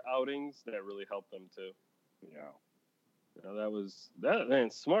corporate outings. That really helped them too. Yeah. That was man.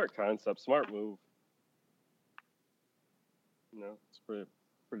 Smart concept, smart move. It's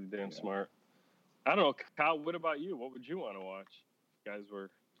pretty damn smart. I don't know, Kyle. What about you? What would you want to watch? You guys were.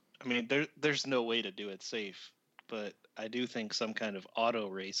 I mean, there's no way to do it safe, but I do think some kind of auto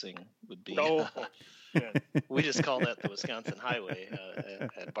racing would be. Oh, shit. We just call that the Wisconsin Highway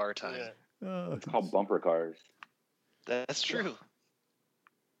at bar time. Yeah. It's called bumper cars. That's true.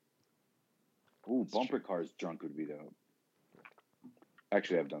 Ooh, bumper cars drunk would be dope.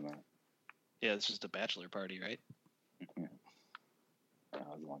 Actually, I've done that. Yeah, it's just a bachelor party, right? Yeah. That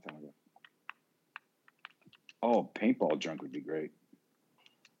was a long time ago. Oh, paintball drunk would be great.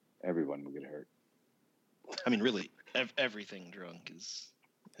 Everyone would get hurt. I mean, really, everything drunk is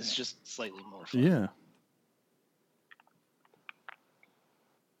just slightly more fun. Yeah.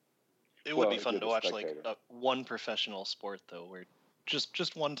 It would be fun to watch like one professional sport though, where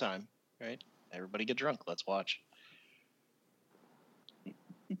just one time, right? Everybody get drunk. Let's watch.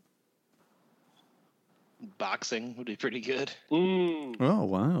 Boxing would be pretty good. Oh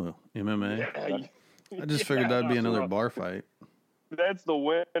wow, MMA. Yeah. I just figured that'd be another bar fight. That's the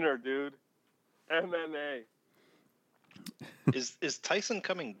winner, dude. MMA. Is Tyson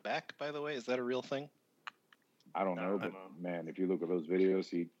coming back? By the way, is that a real thing? I don't know, but man, if you look at those videos,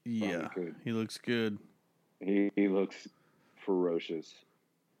 he could. He looks good. He looks ferocious.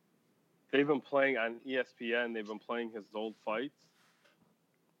 They've been playing on ESPN. They've been playing his old fights.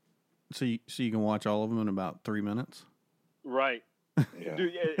 So you can watch all of them in about 3 minutes. Right. Yeah.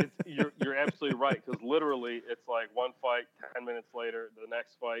 Dude, you're absolutely right, because literally it's like one fight, 10 minutes later, the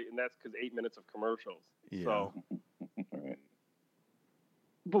next fight, and that's because 8 minutes of commercials. Yeah. So, Right.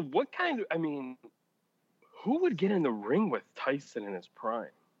 but who would get in the ring with Tyson in his prime?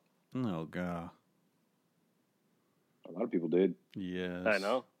 Oh god. A lot of people did. Yes. I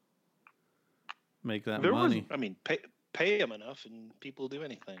know. Make that There money. I mean, pay him enough, and people do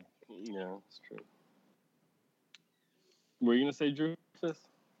anything. Yeah, that's true. Were you gonna say, Drew?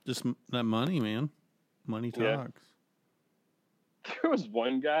 Just that money, man. Money talks. Yeah. There was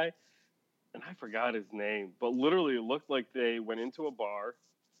one guy, and I forgot his name, but literally it looked like they went into a bar,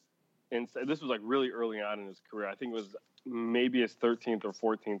 and this was like really early on in his career. I think it was maybe his 13th or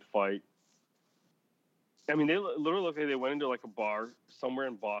 14th fight. I mean, they literally looked like they went into like a bar somewhere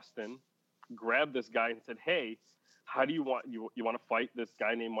in Boston, grabbed this guy and said, "Hey, how do you want to fight this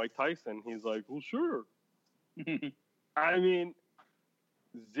guy named Mike Tyson?" He's like, "Well, sure." I mean,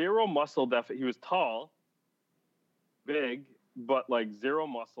 zero muscle deficit. He was tall, big, but like zero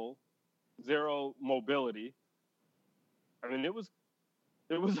muscle, zero mobility. I mean, it was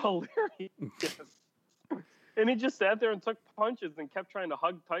hilarious. And he just sat there and took punches and kept trying to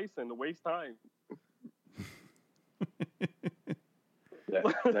hug Tyson to waste time.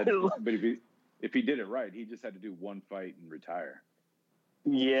 But if he did it right, he just had to do one fight and retire.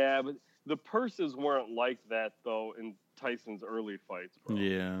 Yeah, but the purses weren't like that though in Tyson's early fights, bro.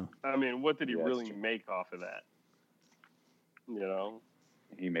 Yeah. I mean, what did he really make off of that? You know?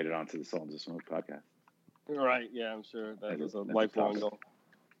 He made it onto the Sultans of Smoke podcast. Right, yeah, I'm sure. That was a lifelong goal.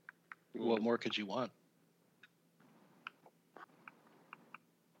 What more could you want?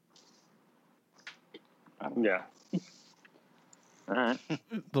 Yeah. All right.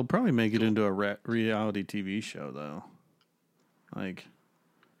 They'll probably make it into a reality TV show, though. Like,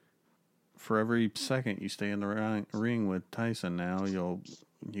 for every second you stay in the ring with Tyson now, you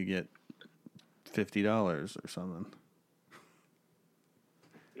get $50 or something.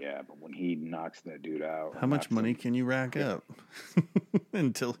 Yeah, but when he knocks that dude out... How much money can you rack up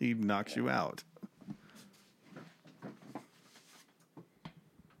until he knocks you out?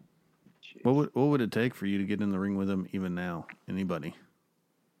 What would it take for you to get in the ring with him even now? Anybody?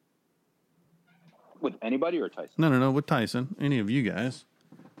 With anybody or Tyson? No. With Tyson. Any of you guys?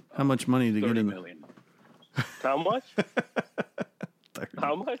 How much money to get in? Million. How much?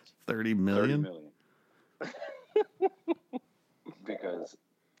 How much? 30 million. 30 million. Because,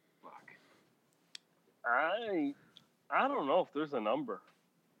 fuck. I don't know if there's a number.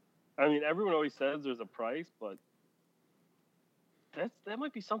 I mean, everyone always says there's a price, but that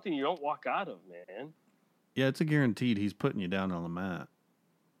might be something you don't walk out of, man. Yeah, it's a guaranteed. He's putting you down on the mat.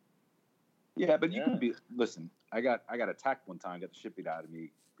 Yeah, but you can be. Listen, I got attacked one time, got the shit beat out of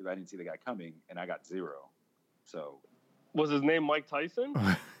me because I didn't see the guy coming, and I got 0. So, was his name Mike Tyson?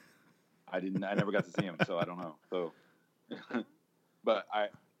 I never got to see him, so I don't know. So, but I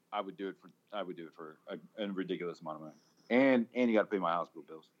would do it for a ridiculous amount of money, and you got to pay my hospital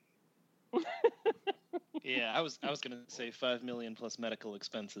bills. Yeah, I was gonna say $5 million plus medical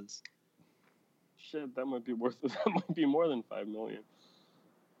expenses. Shit, that might be worth it. That might be more than $5 million.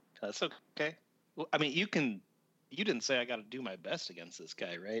 That's okay. Well, I mean, you didn't say I got to do my best against this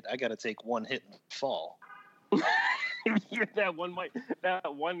guy, right? I got to take one hit and fall. Yeah, that one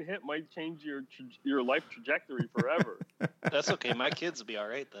hit might change your life trajectory forever. That's okay. My kids will be all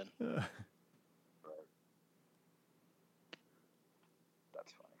right then.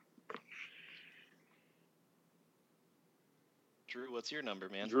 That's funny. Drew, what's your number,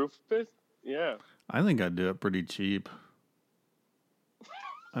 man? Drew Fist? Yeah. I think I'd do it pretty cheap.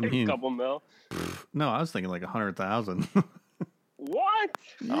 I mean, a couple mil. No, I was thinking like 100,000. What?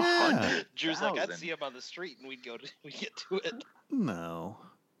 Yeah. Drew's like, I'd see him on the street and we'd get to it. No,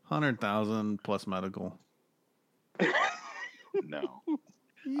 100,000 plus medical. No,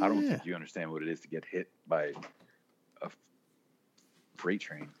 Yeah. I don't think you understand what it is to get hit by a freight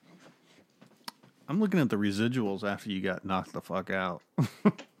train. I'm looking at the residuals after you got knocked the fuck out.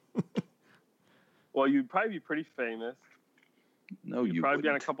 Well, you'd probably be pretty famous. No, You'd you probably be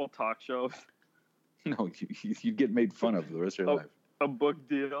on a wouldn't. couple talk shows. No, you'd get made fun of the rest of your life. A book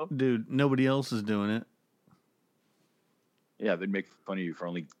deal. Dude, nobody else is doing it. Yeah, they'd make fun of you for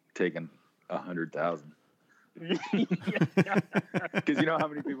only taking 100,000. Because you know how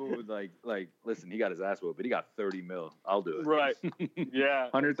many people would like, listen, he got his ass whooped, but he got 30 mil. I'll do it. Right. Yeah.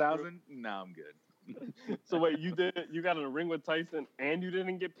 100,000? No, I'm good. So wait, you got in a ring with Tyson and you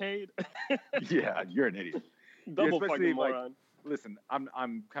didn't get paid? Yeah, you're an idiot. Double especially, fucking moron. Listen,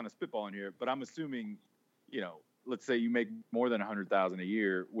 I'm kind of spitballing here, but I'm assuming, let's say you make more than 100,000 a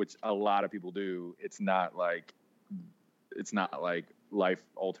year, which a lot of people do. It's not like life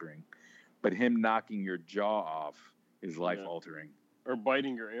altering, but him knocking your jaw off is life altering. Or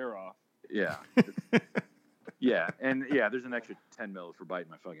biting your ear off. Yeah. Yeah, and yeah, there's an extra 10 mil for biting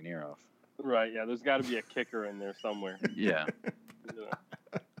my fucking ear off. Right. Yeah. There's got to be a kicker in there somewhere. Yeah. You know.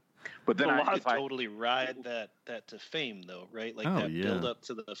 But then I totally ride that to fame, though, right? Like build up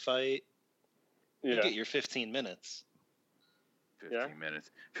to the fight. Yeah. You get your 15 minutes.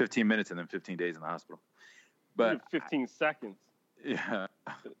 15 minutes and then 15 days in the hospital. But 15 seconds. Yeah.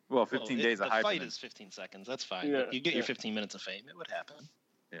 Well, 15 days of hype. The fight is 15 seconds. That's fine. Yeah, you get your 15 minutes of fame. It would happen.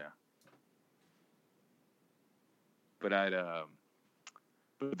 Yeah. But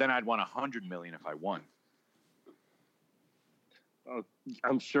then I'd want 100 million if I won. Oh,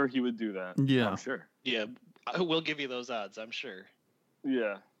 I'm sure he would do that. Yeah. I'm sure. Yeah. We'll give you those odds, I'm sure.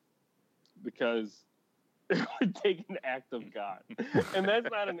 Yeah. Because it would take an act of God. And that's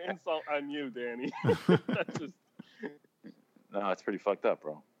not an insult on you, Danny. That's just... No, it's pretty fucked up,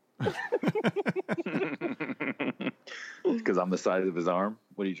 bro. Because I'm the size of his arm?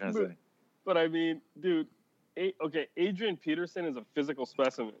 What are you trying to say? But I mean, dude, Adrian Peterson is a physical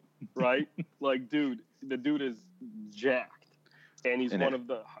specimen, right? Like, dude, the dude is jacked. And he's one of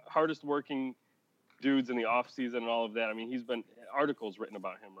the hardest working dudes in the off season and all of that. I mean, he's been articles written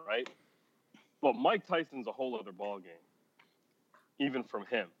about him, right? But Mike Tyson's a whole other ball game, even from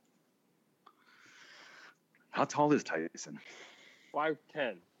him. How tall is Tyson?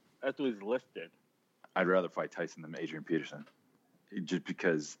 5'10". That's what he's lifted. I'd rather fight Tyson than Adrian Peterson, just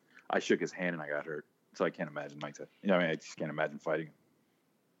because I shook his hand and I got hurt. So I can't imagine Mike Tyson. I just can't imagine fighting him.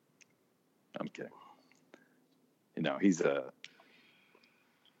 I'm kidding. He's a...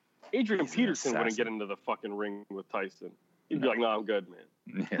 Adrian Peterson wouldn't get into the fucking ring with Tyson. He'd be like, "No, I'm good,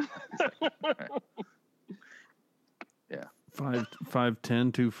 man." Yeah. Right. Yeah. 5'10",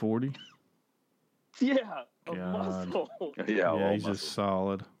 240. Yeah. A God. muscle. Yeah, He's just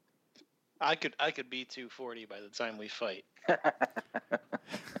solid. I could be 240 by the time we fight.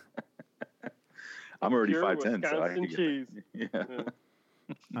 I'm already Pure 5'10", so I can cheese. Yeah.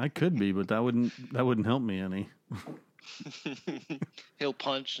 I could be, but that wouldn't help me any. He'll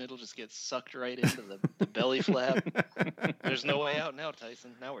punch and it'll just get sucked right into the belly flap. There's no way out now,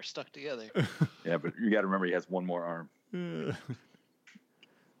 Tyson. Now we're stuck together. Yeah, but you got to remember he has one more arm.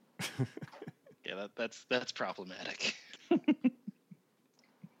 Yeah, that's problematic.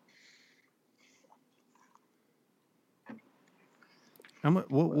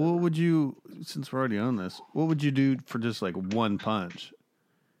 What would you, since we're already on this, what would you do for just like one punch?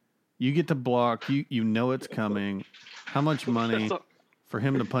 You get to block, you know it's coming. How much money for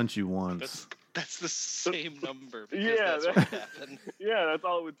him to punch you once? That's the same number. Yeah, that's what happened. Yeah, that's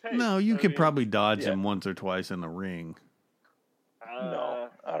all it would take. No, you could probably dodge him once or twice in the ring. No,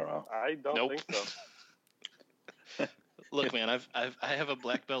 I don't know. I don't think so. Look, man, I have a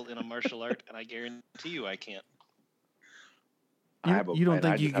black belt in a martial art, and I guarantee you I can't. You don't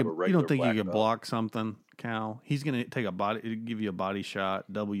think you could block something, Cal? He's gonna give you a body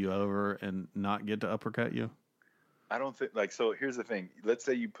shot, double you over, and not get to uppercut you. I don't think so. Here's the thing. Let's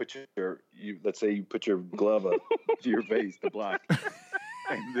say you put your glove up to your face to block,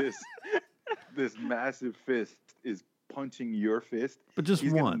 and this massive fist is punching your fist. But just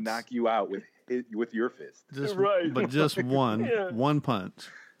he's once, gonna knock you out with your fist. But just one punch.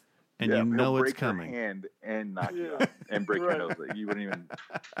 And you know it's coming. Your hand and knock you out and break your nose. You wouldn't even.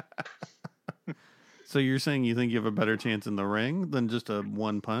 So you're saying you think you have a better chance in the ring than just a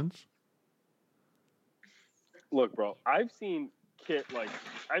one punch? Look, bro, I've seen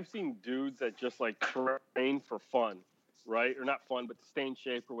dudes that just like train for fun, right? Or not fun, but to stay in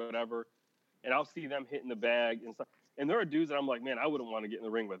shape or whatever. And I'll see them hitting the bag and stuff. And there are dudes that I'm like, man, I wouldn't want to get in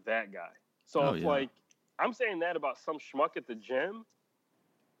the ring with that guy. So like, I'm saying that about some schmuck at the gym.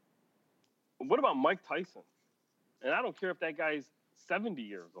 What about Mike Tyson? And I don't care if that guy's 70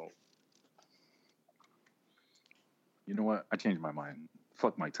 years old. You know what? I changed my mind.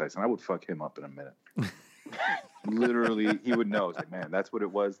 Fuck Mike Tyson. I would fuck him up in a minute. Literally, he would know. It's like, man, that's what it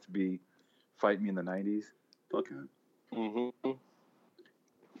was to be fighting me in the 90s. Fuck him. Mm-hmm.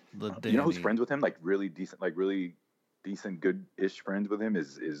 You know who's friends with him? Like really decent, good-ish friends with him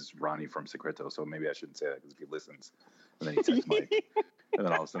is Ronnie from Secreto. So maybe I shouldn't say that because if he listens, and then he texts Mike. And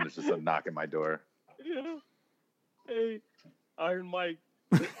then all of a sudden, there's just a knock at my door. Yeah. Hey, Iron Mike.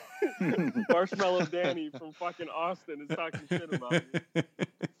 Marshmallow Danny from fucking Austin is talking shit about you.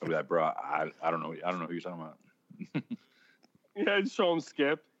 I'll be like, bro, I don't know who you're talking about. Yeah, just show him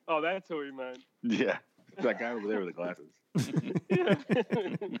Skip. Oh, that's who he meant. Yeah. That guy over there with the glasses.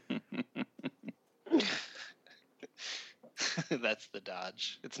 That's the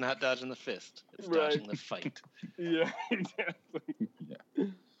dodge. It's not dodging the fist. It's dodging the fight. Yeah, exactly. Yeah.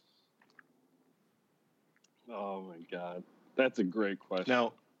 Oh my God, that's a great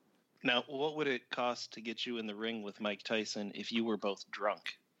question. Now, what would it cost to get you in the ring with Mike Tyson if you were both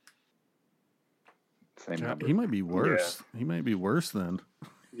drunk? Same number. He might be worse. Yeah. He might be worse then.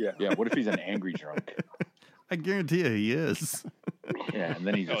 Yeah. Yeah. What if he's an angry drunk? I guarantee you he is. Yeah, and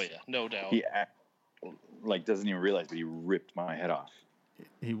then he just. Oh yeah, no doubt. He doesn't even realize, but he ripped my head off.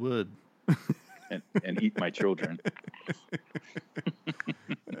 He would. and eat my children.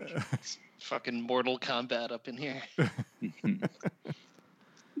 Fucking Mortal Kombat up in here.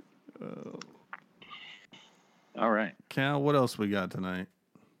 All right, Cal, what else we got tonight?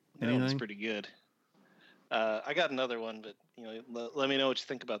 That one's pretty good. I got another one, but let me know what you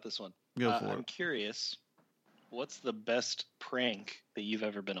think about this one. Go for it. I'm curious. What's the best prank that you've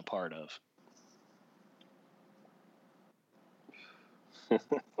ever been a part of?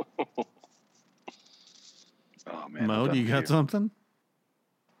 Oh man, Mo, do you got something?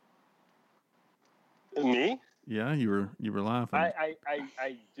 Me? Yeah, you were laughing.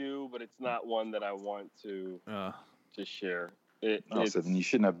 I do, but it's not one that I want to share. So then you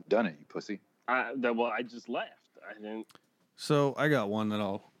shouldn't have done it, you pussy. I just left. I didn't. So I got one that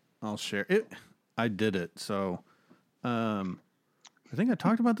I'll share. I did it. So, I think I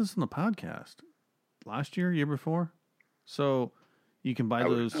talked about this on the podcast last year before. So you can buy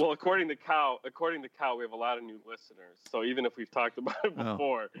those. Well, according to Cal, we have a lot of new listeners. So even if we've talked about it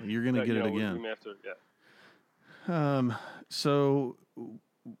before, you're gonna get it again. So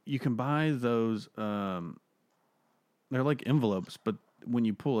you can buy those. They're like envelopes, but when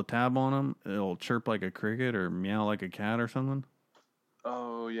you pull a tab on them, it'll chirp like a cricket or meow like a cat or something.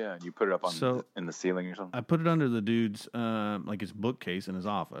 Oh yeah, and you put it up in the ceiling or something. I put it under the dude's like his bookcase in his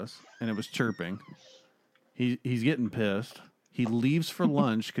office, and it was chirping. He's getting pissed. He leaves for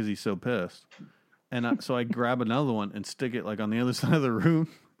lunch because he's so pissed, and so I grab another one and stick it like on the other side of the room.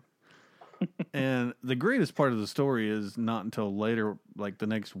 And the greatest part of the story is not until later, like the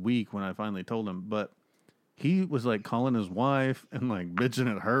next week when I finally told him, but he was like calling his wife and like bitching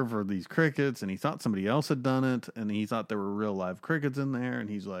at her for these crickets, and he thought somebody else had done it, and he thought there were real live crickets in there, and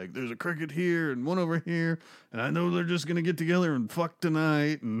he's like, there's a cricket here and one over here, and I know they're just gonna get together and fuck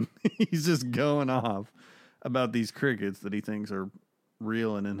tonight, and he's just going off about these crickets that he thinks are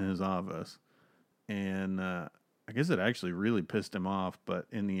real and in his office. And I guess it actually really pissed him off, but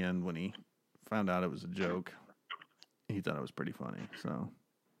in the end, when he found out it was a joke, he thought it was pretty funny. So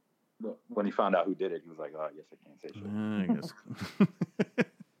when he found out who did it, he was like, "Oh, I guess I can't say shit." I guess.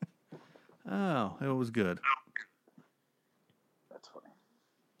 Oh, it was good. That's funny.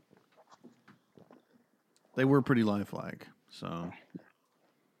 They were pretty lifelike, so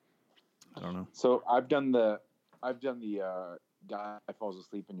I don't know. So I've done the guy falls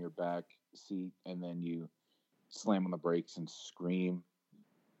asleep in your back seat, and then you slam on the brakes and scream,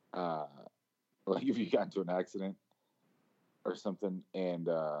 like if you got into an accident or something, and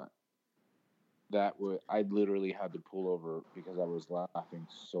I literally had to pull over because I was laughing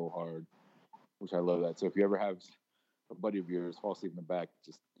so hard, which I love that. So if you ever have a buddy of yours fall asleep in the back,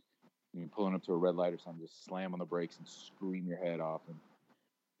 just pulling up to a red light or something, just slam on the brakes and scream your head off and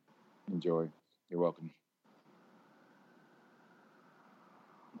enjoy. You're welcome.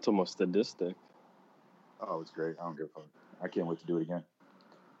 It's almost sadistic. Oh, it's great. I don't give a fuck. I can't wait to do it again.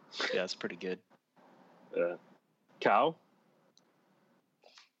 Yeah, it's pretty good. Cow?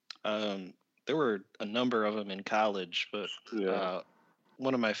 There were a number of them in college, but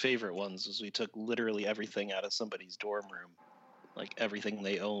one of my favorite ones was we took literally everything out of somebody's dorm room, like everything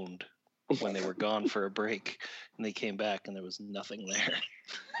they owned when they were gone for a break, and they came back and there was nothing there.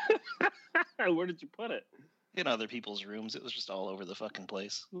 Where did you put it? In other people's rooms. It was just all over the fucking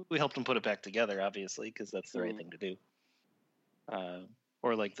place. We helped them put it back together, obviously, because that's the right thing to do.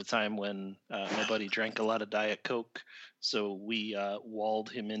 Or like the time when my buddy drank a lot of Diet Coke, so we walled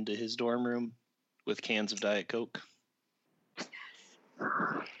him into his dorm room with cans of Diet Coke.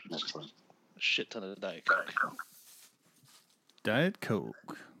 That's fun. A shit ton of Diet Coke. Diet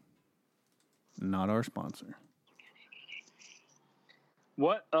Coke. Not our sponsor.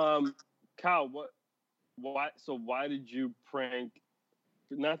 What, Kyle, why did you prank,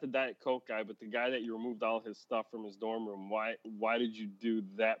 not the Diet Coke guy, but the guy that you removed all his stuff from his dorm room? Why did you do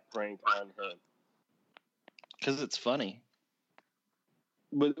that prank on him? Because it's funny.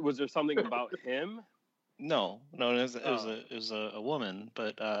 Was there something about him? No, it was a woman,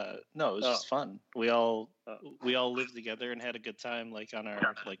 but no, it was just fun. We all lived together and had a good time, like on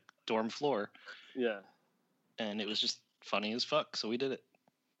our like dorm floor. Yeah, and it was just funny as fuck, so we did it.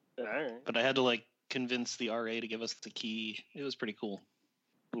 All right. But I had to like convince the RA to give us the key. It was pretty cool.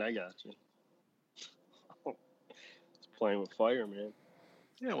 I got you. It's playing with fire, man.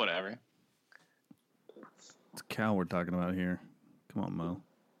 Yeah, whatever. It's Cal we're talking about here. Come on, Mo.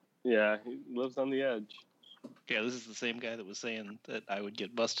 Yeah, he lives on the edge. Yeah, this is the same guy that was saying that I would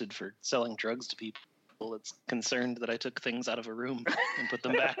get busted for selling drugs to people that's concerned that I took things out of a room and put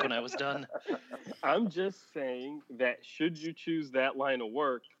them back when I was done. I'm just saying that should you choose that line of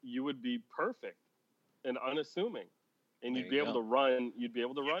work, you would be perfect and unassuming, and you'd be able to run. You'd be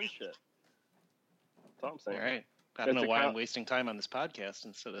able to run shit. That's all I'm saying. All right. I don't know why I'm wasting time on this podcast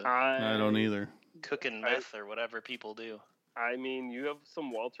instead of I don't either. Cooking meth or whatever people do. I mean, you have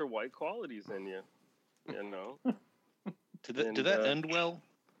some Walter White qualities in you. You know. Did that end well?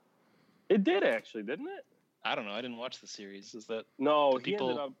 It did actually, didn't it? I don't know. I didn't watch the series. Is that no?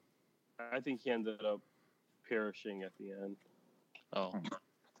 I think he ended up perishing at the end. Oh.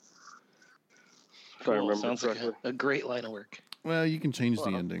 Cool. Sounds like a great line of work. Well, you can change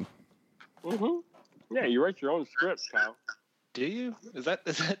the ending. Mm-hmm. Yeah, you write your own scripts, Kyle. Do you? Is that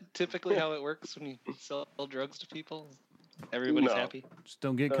typically how it works when you sell drugs to people? Everybody's happy? Just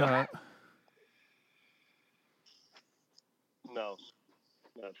don't get caught. No,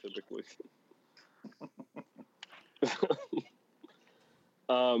 not typically.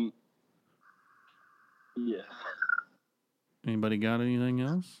 Yeah. Anybody got anything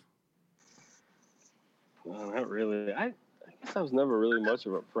else? No, not really. I guess I was never really much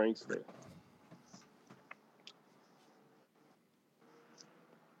of a prankster.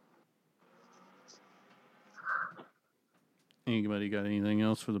 Anybody got anything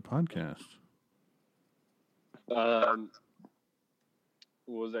else for the podcast? What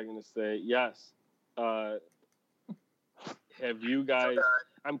was I going to say? Yes. Have you guys?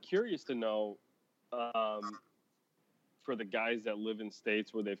 I'm curious to know. For the guys that live in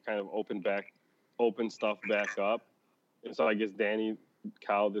states where they've kind of opened stuff back up, and so I guess Danny,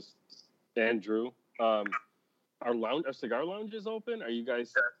 Kyle, and Drew, are cigar lounges open? Are you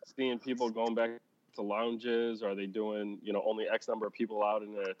guys seeing people going back to lounges? Are they doing, only X number of people out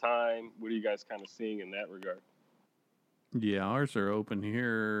in at a time? What are you guys kind of seeing in that regard? Yeah, ours are open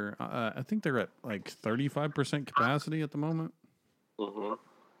here. I think they're at like 35% capacity at the moment. Mm-hmm.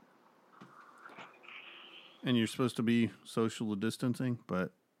 And you're supposed to be social distancing,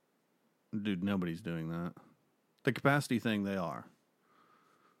 but dude, nobody's doing that. The capacity thing, they are.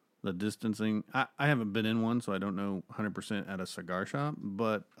 The distancing, I haven't been in one, so I don't know 100% at a cigar shop,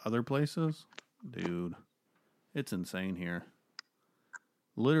 but other places, dude, it's insane here.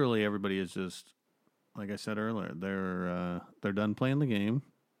 Literally everybody is just, like I said earlier, they're done playing the game.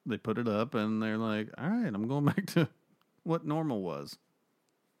 They put it up and they're like, all right, I'm going back to what normal was.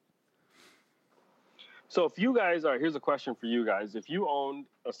 So if you guys are, here's a question for you guys. If you owned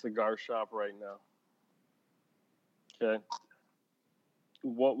a cigar shop right now, okay,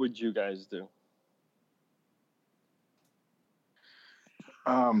 what would you guys do?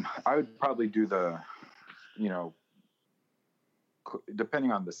 I would probably do the,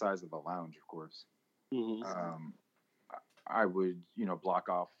 depending on the size of the lounge, of course. Mm-hmm. I would, block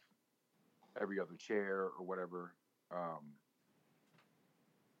off every other chair or whatever.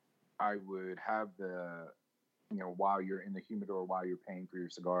 I would have while you're in the humidor, while you're paying for your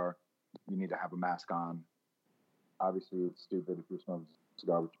cigar, you need to have a mask on. Obviously, it's stupid if you're smoking a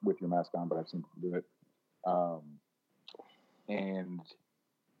cigar with your mask on, but I've seen people do it.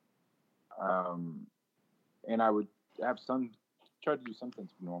 And I would have try to do some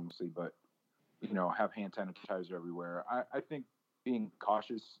things for normalcy, but have hand sanitizer everywhere. I think being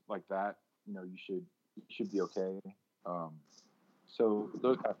cautious like that, you should be okay. So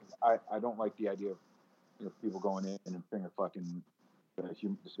those kind of things. I don't like the idea of people going in and finger fucking the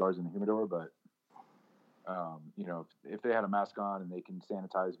cigars in the humidor, but if they had a mask on and they can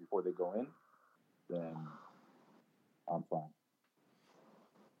sanitize before they go in, then I'm fine.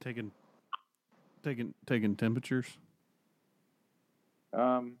 Taking temperatures.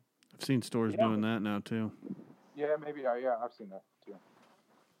 I've seen stores doing that now too. Yeah, maybe. I've seen that too.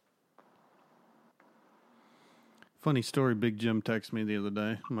 Funny story. Big Jim texted me the other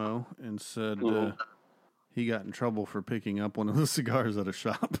day, Mo, and said he got in trouble for picking up one of the cigars at a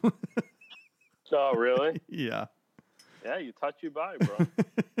shop. Oh, really? Yeah. Yeah, you touch, you buy, bro.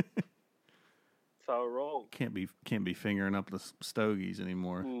 That's how it rolls. Can't be fingering up the stogies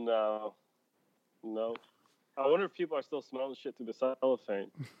anymore. No. I wonder if people are still smelling shit through the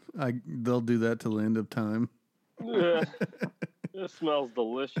cellophane. They'll do that till the end of time. Yeah. It smells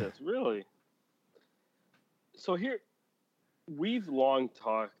delicious, really. So here, we've long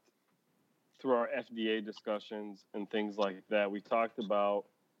talked through our FDA discussions and things like that. We talked about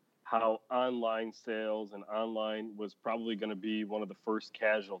how online sales and online was probably going to be one of the first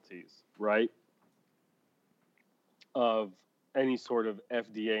casualties, right, of any sort of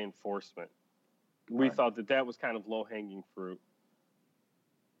FDA enforcement. We thought that was kind of low-hanging fruit.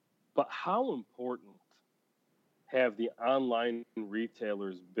 But how important have the online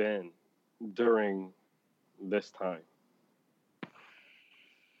retailers been during this time?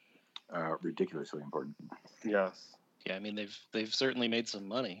 Ridiculously important. Yes. Yeah, I mean they've certainly made some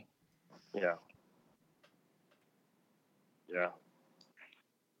money. Yeah.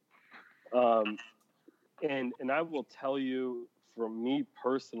 And I will tell you, from me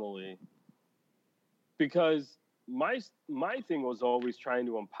personally, because my thing was always trying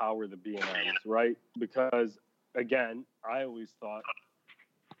to empower the B&Ms, right? Because again, I always thought,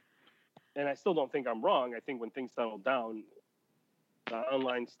 and I still don't think I'm wrong. I think when things settle down, the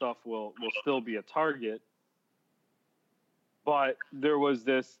online stuff will still be a target. But there was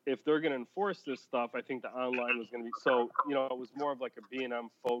this, if they're going to enforce this stuff, I think the online was going to be, so, it was more of like a B&M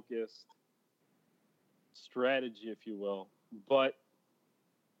focused strategy, if you will. But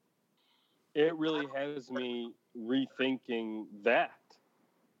it really has me rethinking that,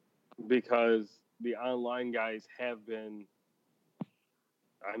 because the online guys have been,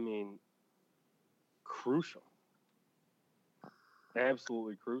 crucial.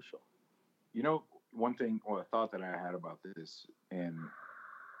 Absolutely crucial. One thing, or a thought that I had about this, and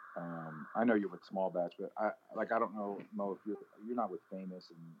I know you're with Small Batch, but I don't know, Mo, if you're not with Famous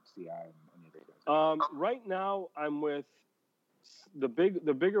and CI and any of those guys. Right now, I'm with the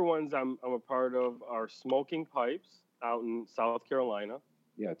bigger ones. I'm a part of are Smoking Pipes out in South Carolina.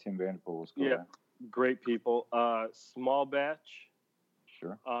 Yeah, Tim Vanderpool was cool. Yeah, great people. Small Batch.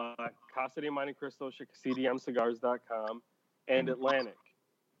 Sure. Casa de Monte Cristo, CDMcigars.com, and Atlantic.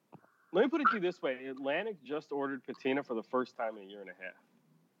 Let me put it to you this way. Atlantic just ordered patina for the first time in a year and a half.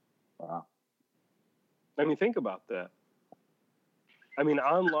 Wow. Think about that.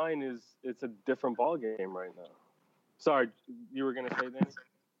 Online it's a different ballgame right now. Sorry, you were going to say, Danny?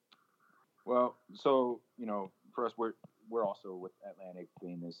 Well, so for us, we're also with Atlantic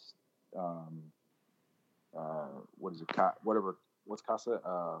being this, what is it? What's Casa?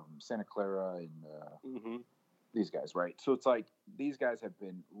 Santa Clara and these guys, right? So it's like these guys have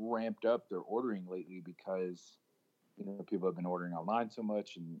been ramped up their ordering lately because people have been ordering online so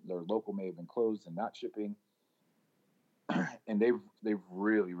much, and their local may have been closed and not shipping, and they've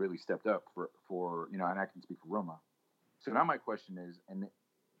really really stepped up for and I can speak for Roma. So now my question is, and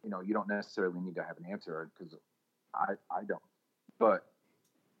you don't necessarily need to have an answer because I don't, but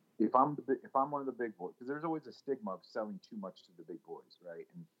if I'm one of the big boys, because there's always a stigma of selling too much to the big boys, right?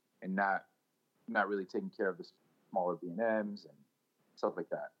 And not really taking care of the smaller B&Ms and stuff like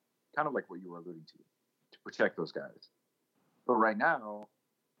that. Kind of like what you were alluding to protect those guys. But right now,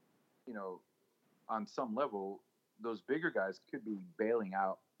 on some level, those bigger guys could be bailing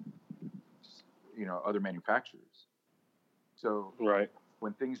out, other manufacturers. So right.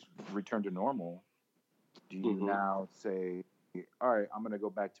 when things return to normal, do you now say, all right, I'm going to go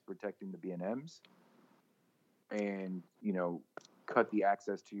back to protecting the B&Ms and, cut the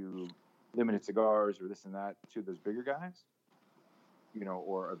access to limited cigars or this and that to those bigger guys,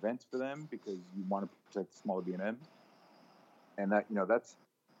 or events for them because you want to protect the smaller B&Ms? And that,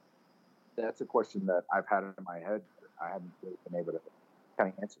 that's a question that I've had in my head. I haven't really been able to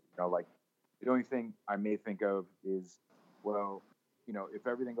kind of answer. Like the only thing I may think of is, well, if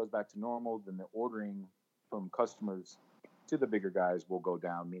everything goes back to normal, then the ordering from customers to the bigger guys will go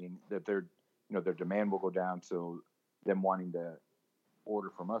down, meaning that their demand will go down. So them wanting to order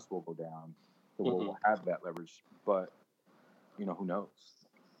from us will go down. So we'll have that leverage. But, who knows?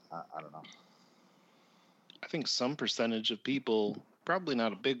 I don't know. I think some percentage of people, probably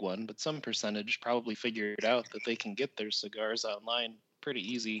not a big one, but some percentage probably figured out that they can get their cigars online pretty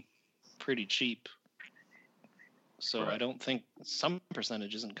easy, pretty cheap. So right. I don't think some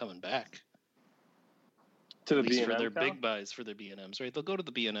percentage isn't coming back. To the at least B&M for their count? big buys for their B&Ms, right? They'll go to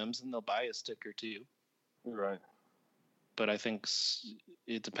the B&Ms and they'll buy a stick or two. Right. But I think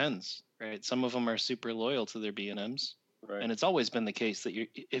it depends, right? Some of them are super loyal to their B&Ms. Right. And it's always been the case that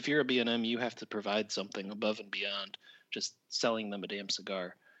if you're a B&M, you have to provide something above and beyond just selling them a damn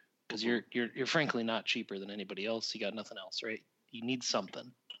cigar, because you're frankly not cheaper than anybody else. You got nothing else, right? You need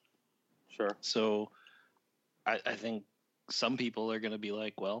something. Sure. So I think some people are going to be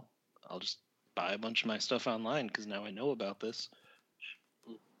like, well, I'll just buy a bunch of my stuff online because now I know about this.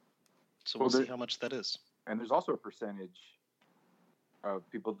 So we'll see how much that is. And there's also a percentage of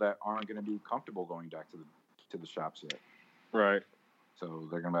people that aren't going to be comfortable going back to the shops yet. Right. So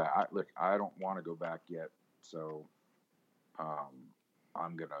they're going to be, look, I don't want to go back yet. So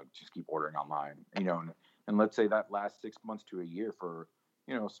I'm going to just keep ordering online, and let's say that lasts 6 months to a year for,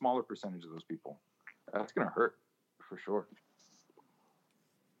 a smaller percentage of those people. That's going to hurt for sure.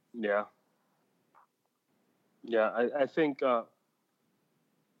 Yeah. Yeah. I think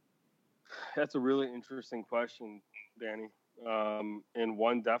that's a really interesting question, Danny. And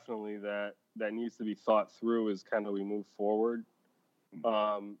one definitely that needs to be thought through as kind of we move forward.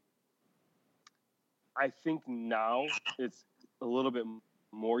 I think now it's a little bit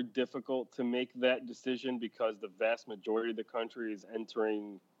more difficult to make that decision because the vast majority of the country is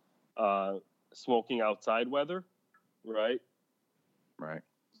entering smoking outside weather, right? Right.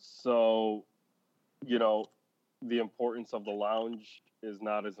 So, the importance of the lounge is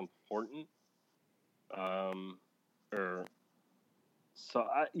not as important. I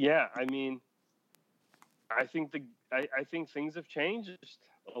think things have changed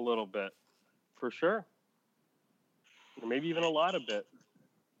a little bit, for sure, or maybe even a lot of bit.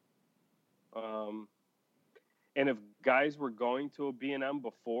 And if guys were going to a B&M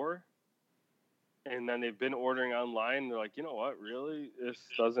before, and then they've been ordering online, they're like, you know what, really,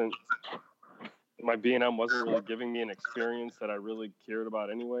 my B&M wasn't really giving me an experience that I really cared about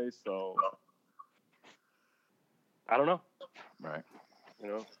anyway, so I don't know. Right.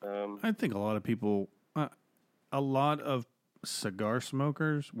 I think a lot of people, a lot of cigar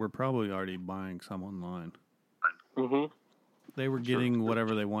smokers were probably already buying some online. Mm-hmm. They were getting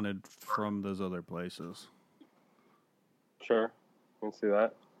whatever they wanted from those other places. Sure. I can see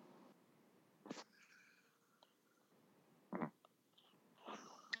that.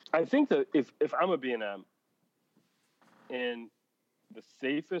 I think that if I'm a B&M, and the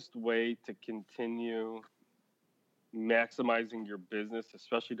safest way to continue maximizing your business,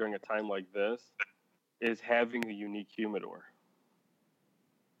 especially during a time like this, is having a unique humidor.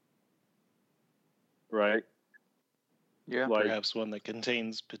 Right? Yeah. Perhaps one that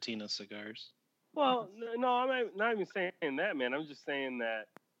contains patina cigars. Well, no, I'm not even saying that, man. I'm just saying that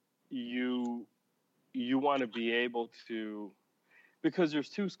you want to be able to, because there's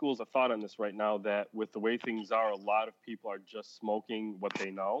two schools of thought on this right now, that with the way things are, a lot of people are just smoking what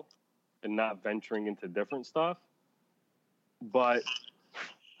they know and not venturing into different stuff. But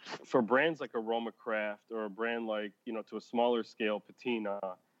for brands like Aroma Craft, or a brand like, to a smaller scale, Patina,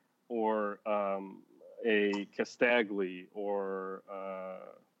 or a Castagli, or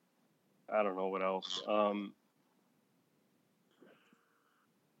I don't know what else,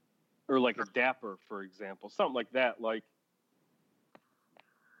 or like a Dapper, for example, something like that. Like,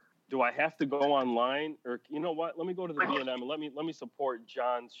 do I have to go online, or you know what? Let me go to the B&M and let me support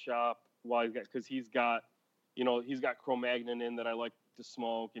John's shop while because he's got Cro-Magnon in that I like to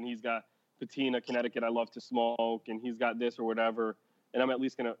smoke, and he's got Patina, Connecticut, I love to smoke, and he's got this or whatever, and I'm at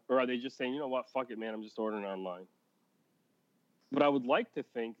least gonna. Or are they just saying, you know what, fuck it, man, I'm just ordering online? But I would like to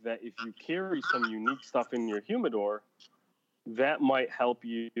think that if you carry some unique stuff in your humidor, that might help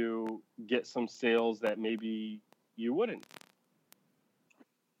you get some sales that maybe you wouldn't.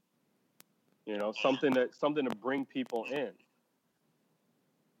 Something to bring people in.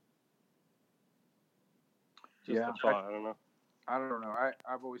 Just a thought. I don't know.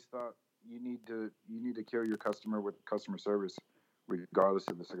 I've always thought you need to carry your customer with customer service, regardless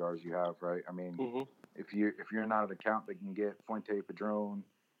of the cigars you have, right? I mean, if you're not an account that can get Fuente, Padron,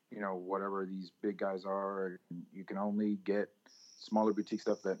 whatever these big guys are, you can only get smaller boutique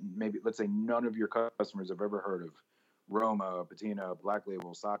stuff that maybe, let's say, none of your customers have ever heard of. Roma, Patina, Black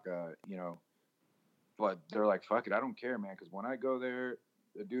Label, Saka, but they're like, fuck it, I don't care, man, because when I go there,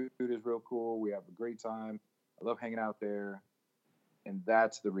 the dude is real cool. We have a great time. I love hanging out there. And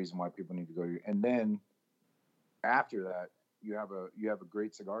that's the reason why people need to go to you. And then after that, you have a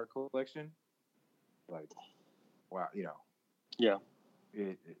great cigar collection. Like, wow, Yeah.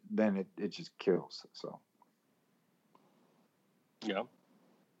 Then it just kills. So. Yeah.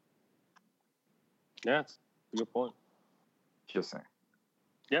 Yeah, it's a good point. Just saying.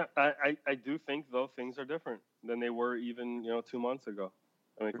 Yeah, I do think, though, things are different than they were even, 2 months ago.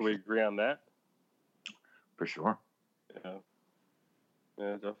 I mean, can we agree on that? For sure. Yeah.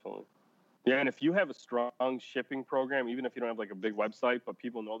 Yeah, definitely. Yeah, and if you have a strong shipping program, even if you don't have like a big website, but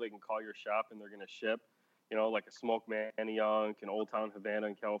people know they can call your shop and they're going to ship, like a Smoke Manayunk in Old Town Havana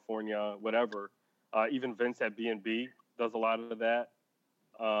in California, whatever. Even Vince at B&B does a lot of that.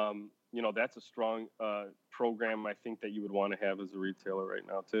 That's a strong program I think that you would want to have as a retailer right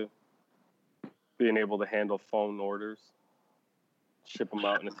now too. Being able to handle phone orders, ship them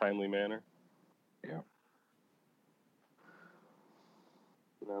out in a timely manner. Yeah.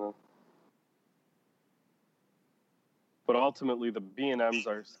 But ultimately, the B&Ms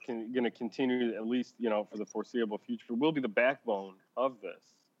are going to continue, at least, for the foreseeable future, will be the backbone of this.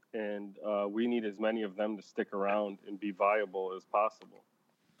 And we need as many of them to stick around and be viable as possible.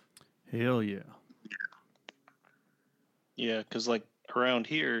 Hell yeah. Yeah, because like around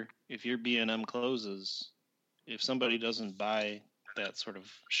here, if your B&M closes, if somebody doesn't buy that sort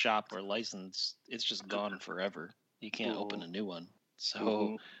of shop or license, it's just gone forever. You can't open a new one.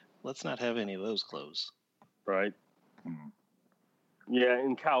 So let's not have any of those close. Right. Yeah,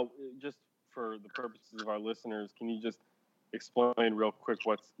 and Cal, just for the purposes of our listeners, can you just explain real quick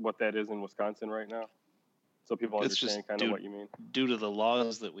what that is in Wisconsin right now, so people understand kind of what you mean? Due to the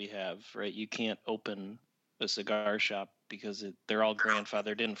laws that we have, right? You can't open a cigar shop because they're all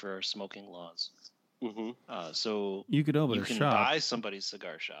grandfathered in for our smoking laws. So you could open a shop. You can buy somebody's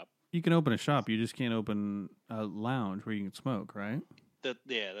cigar shop. You can open a shop. You just can't open a lounge where you can smoke, right?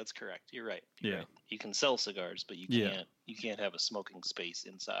 That's correct. You're right. Right. You can sell cigars, but you can't have a smoking space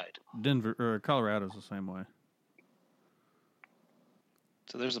inside. Denver or Colorado's the same way.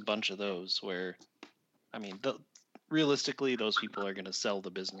 So there's a bunch of those where, I mean, realistically, those people are going to sell the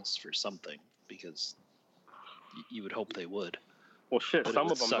business for something because you would hope they would. Well, shit, but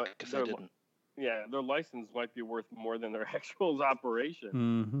some of them suck if they didn't. Yeah, their license might be worth more than their actual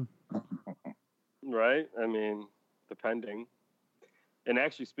operation. Right? I mean, depending. And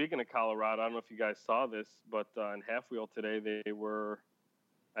actually, speaking of Colorado, I don't know if you guys saw this, but in Half Wheel today,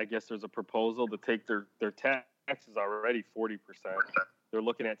 I guess there's a proposal to take their taxes already 40%. They're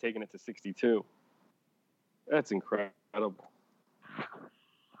looking at taking it to 62%. That's incredible.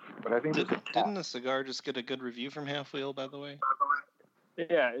 But I think didn't the cigar just get a good review from Half Wheel, by the way?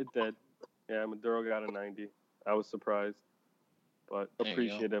 Yeah, it did. Yeah, Maduro got a 90. I was surprised, but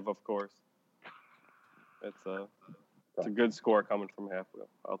appreciative, of course. It's a good score coming from Half Wheel.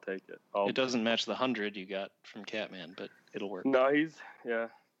 I'll take it. It doesn't match the 100 you got from Catman, but it'll work. No,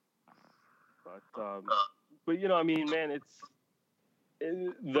 but I mean, man,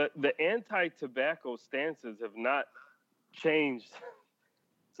 the anti-tobacco stances have not changed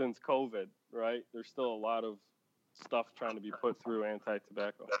since COVID, right? There's still a lot of stuff trying to be put through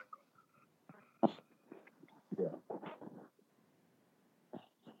anti-tobacco. Yeah.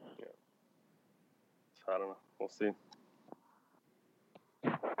 So I don't know. We'll see.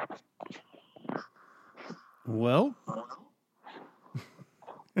 Well,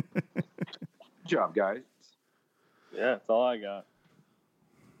 Good job, guys. Yeah, that's all I got.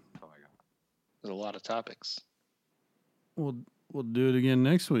 That's all I got. There's a lot of topics. we'll do it again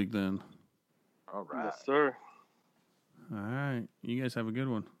next week then. All right. Yes, sir. All right. You guys have a good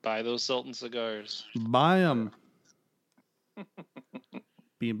one. Buy those Sultan cigars. Buy them.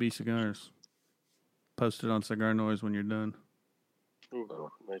 B&B Cigars. Post it on Cigar Noise when you're done. Ooh,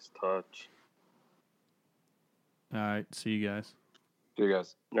 nice touch. All right. See you guys. See you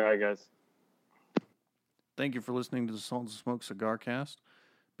guys. All right, guys. Thank you for listening to the Sultans of Smoke Cigar Cast.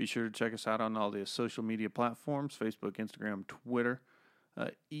 Be sure to check us out on all the social media platforms, Facebook, Instagram, Twitter.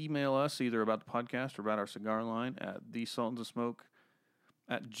 Email us either about the podcast or about our cigar line at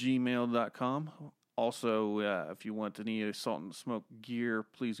thesultansofsmoke@gmail.com. Also, if you want any Sultan Smoke gear,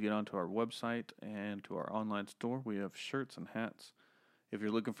 please get onto our website and to our online store. We have shirts and hats. If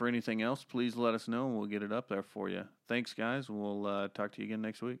you're looking for anything else, please let us know and we'll get it up there for you. Thanks, guys. We'll talk to you again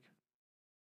next week.